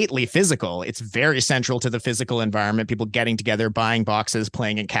innately physical. It's very central to the physical environment, people getting together, buying boxes,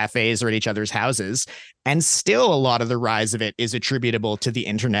 playing in cafes or at each other's houses. And still a lot of the rise of it is attributable to the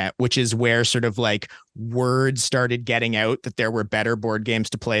internet, which is where sort of like word started getting out that there were better board games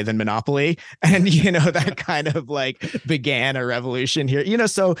to play than Monopoly. And, that kind of like began a revolution here,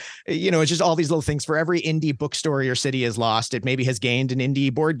 so, it's just all these little things. For every indie bookstore your city has lost, it maybe has gained an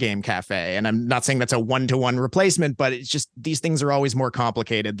indie board game cafe. And I'm not saying that's a one-to-one replacement, but it's just, these things are always more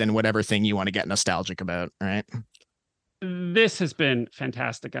complicated than whatever thing you want to get nostalgic about, right? This has been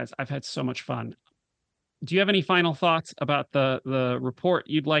fantastic, guys. I've had so much fun. Do you have any final thoughts about the report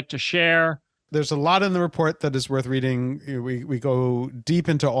you'd like to share? There's a lot in the report that is worth reading. We go deep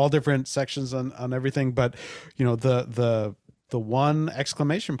into all different sections on everything, but the one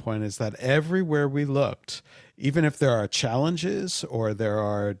exclamation point is that everywhere we looked, even if there are challenges or there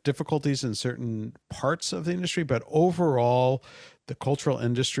are difficulties in certain parts of the industry, but overall, the cultural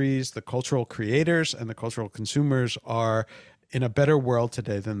industries, the cultural creators, and the cultural consumers are in a better world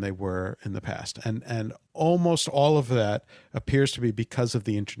today than they were in the past. And almost all of that appears to be because of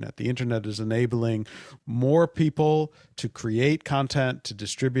the internet. The internet is enabling more people to create content, to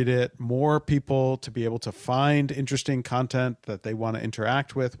distribute it, more people to be able to find interesting content that they want to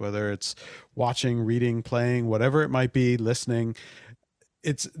interact with, whether it's watching, reading, playing, whatever it might be, listening.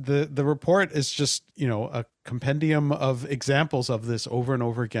 It's the report is just, a compendium of examples of this over and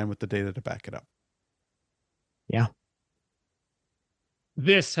over again with the data to back it up. Yeah.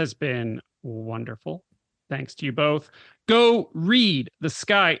 This has been wonderful. Thanks to you both. Go read The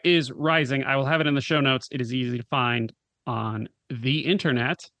Sky is Rising. I will have it in the show notes. It is easy to find on the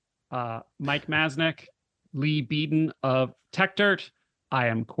internet. Mike Masnick, Lee Beaton of Techdirt. I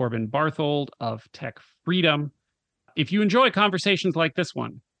am Corbin Barthold of Techfreedom. If you enjoy conversations like this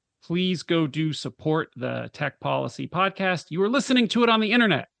one, please go do support the Tech Policy Podcast. You are listening to it on the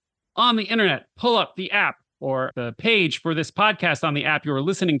internet. On the internet, pull up the app or the page for this podcast on the app you are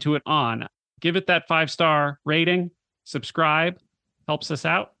listening to it on. Give it that 5-star rating, subscribe, helps us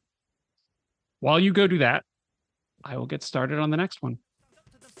out. While you go do that, I will get started on the next one.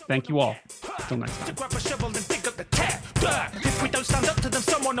 Thank you all. Till next time. To grab a shovel and dig up the tap. If we don't stand up to them,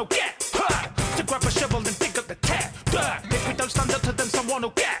 someone will get. To grab a shovel and dig up the tap. If we don't stand up to them, someone will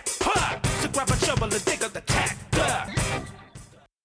get. To grab a shovel and dig up the tap.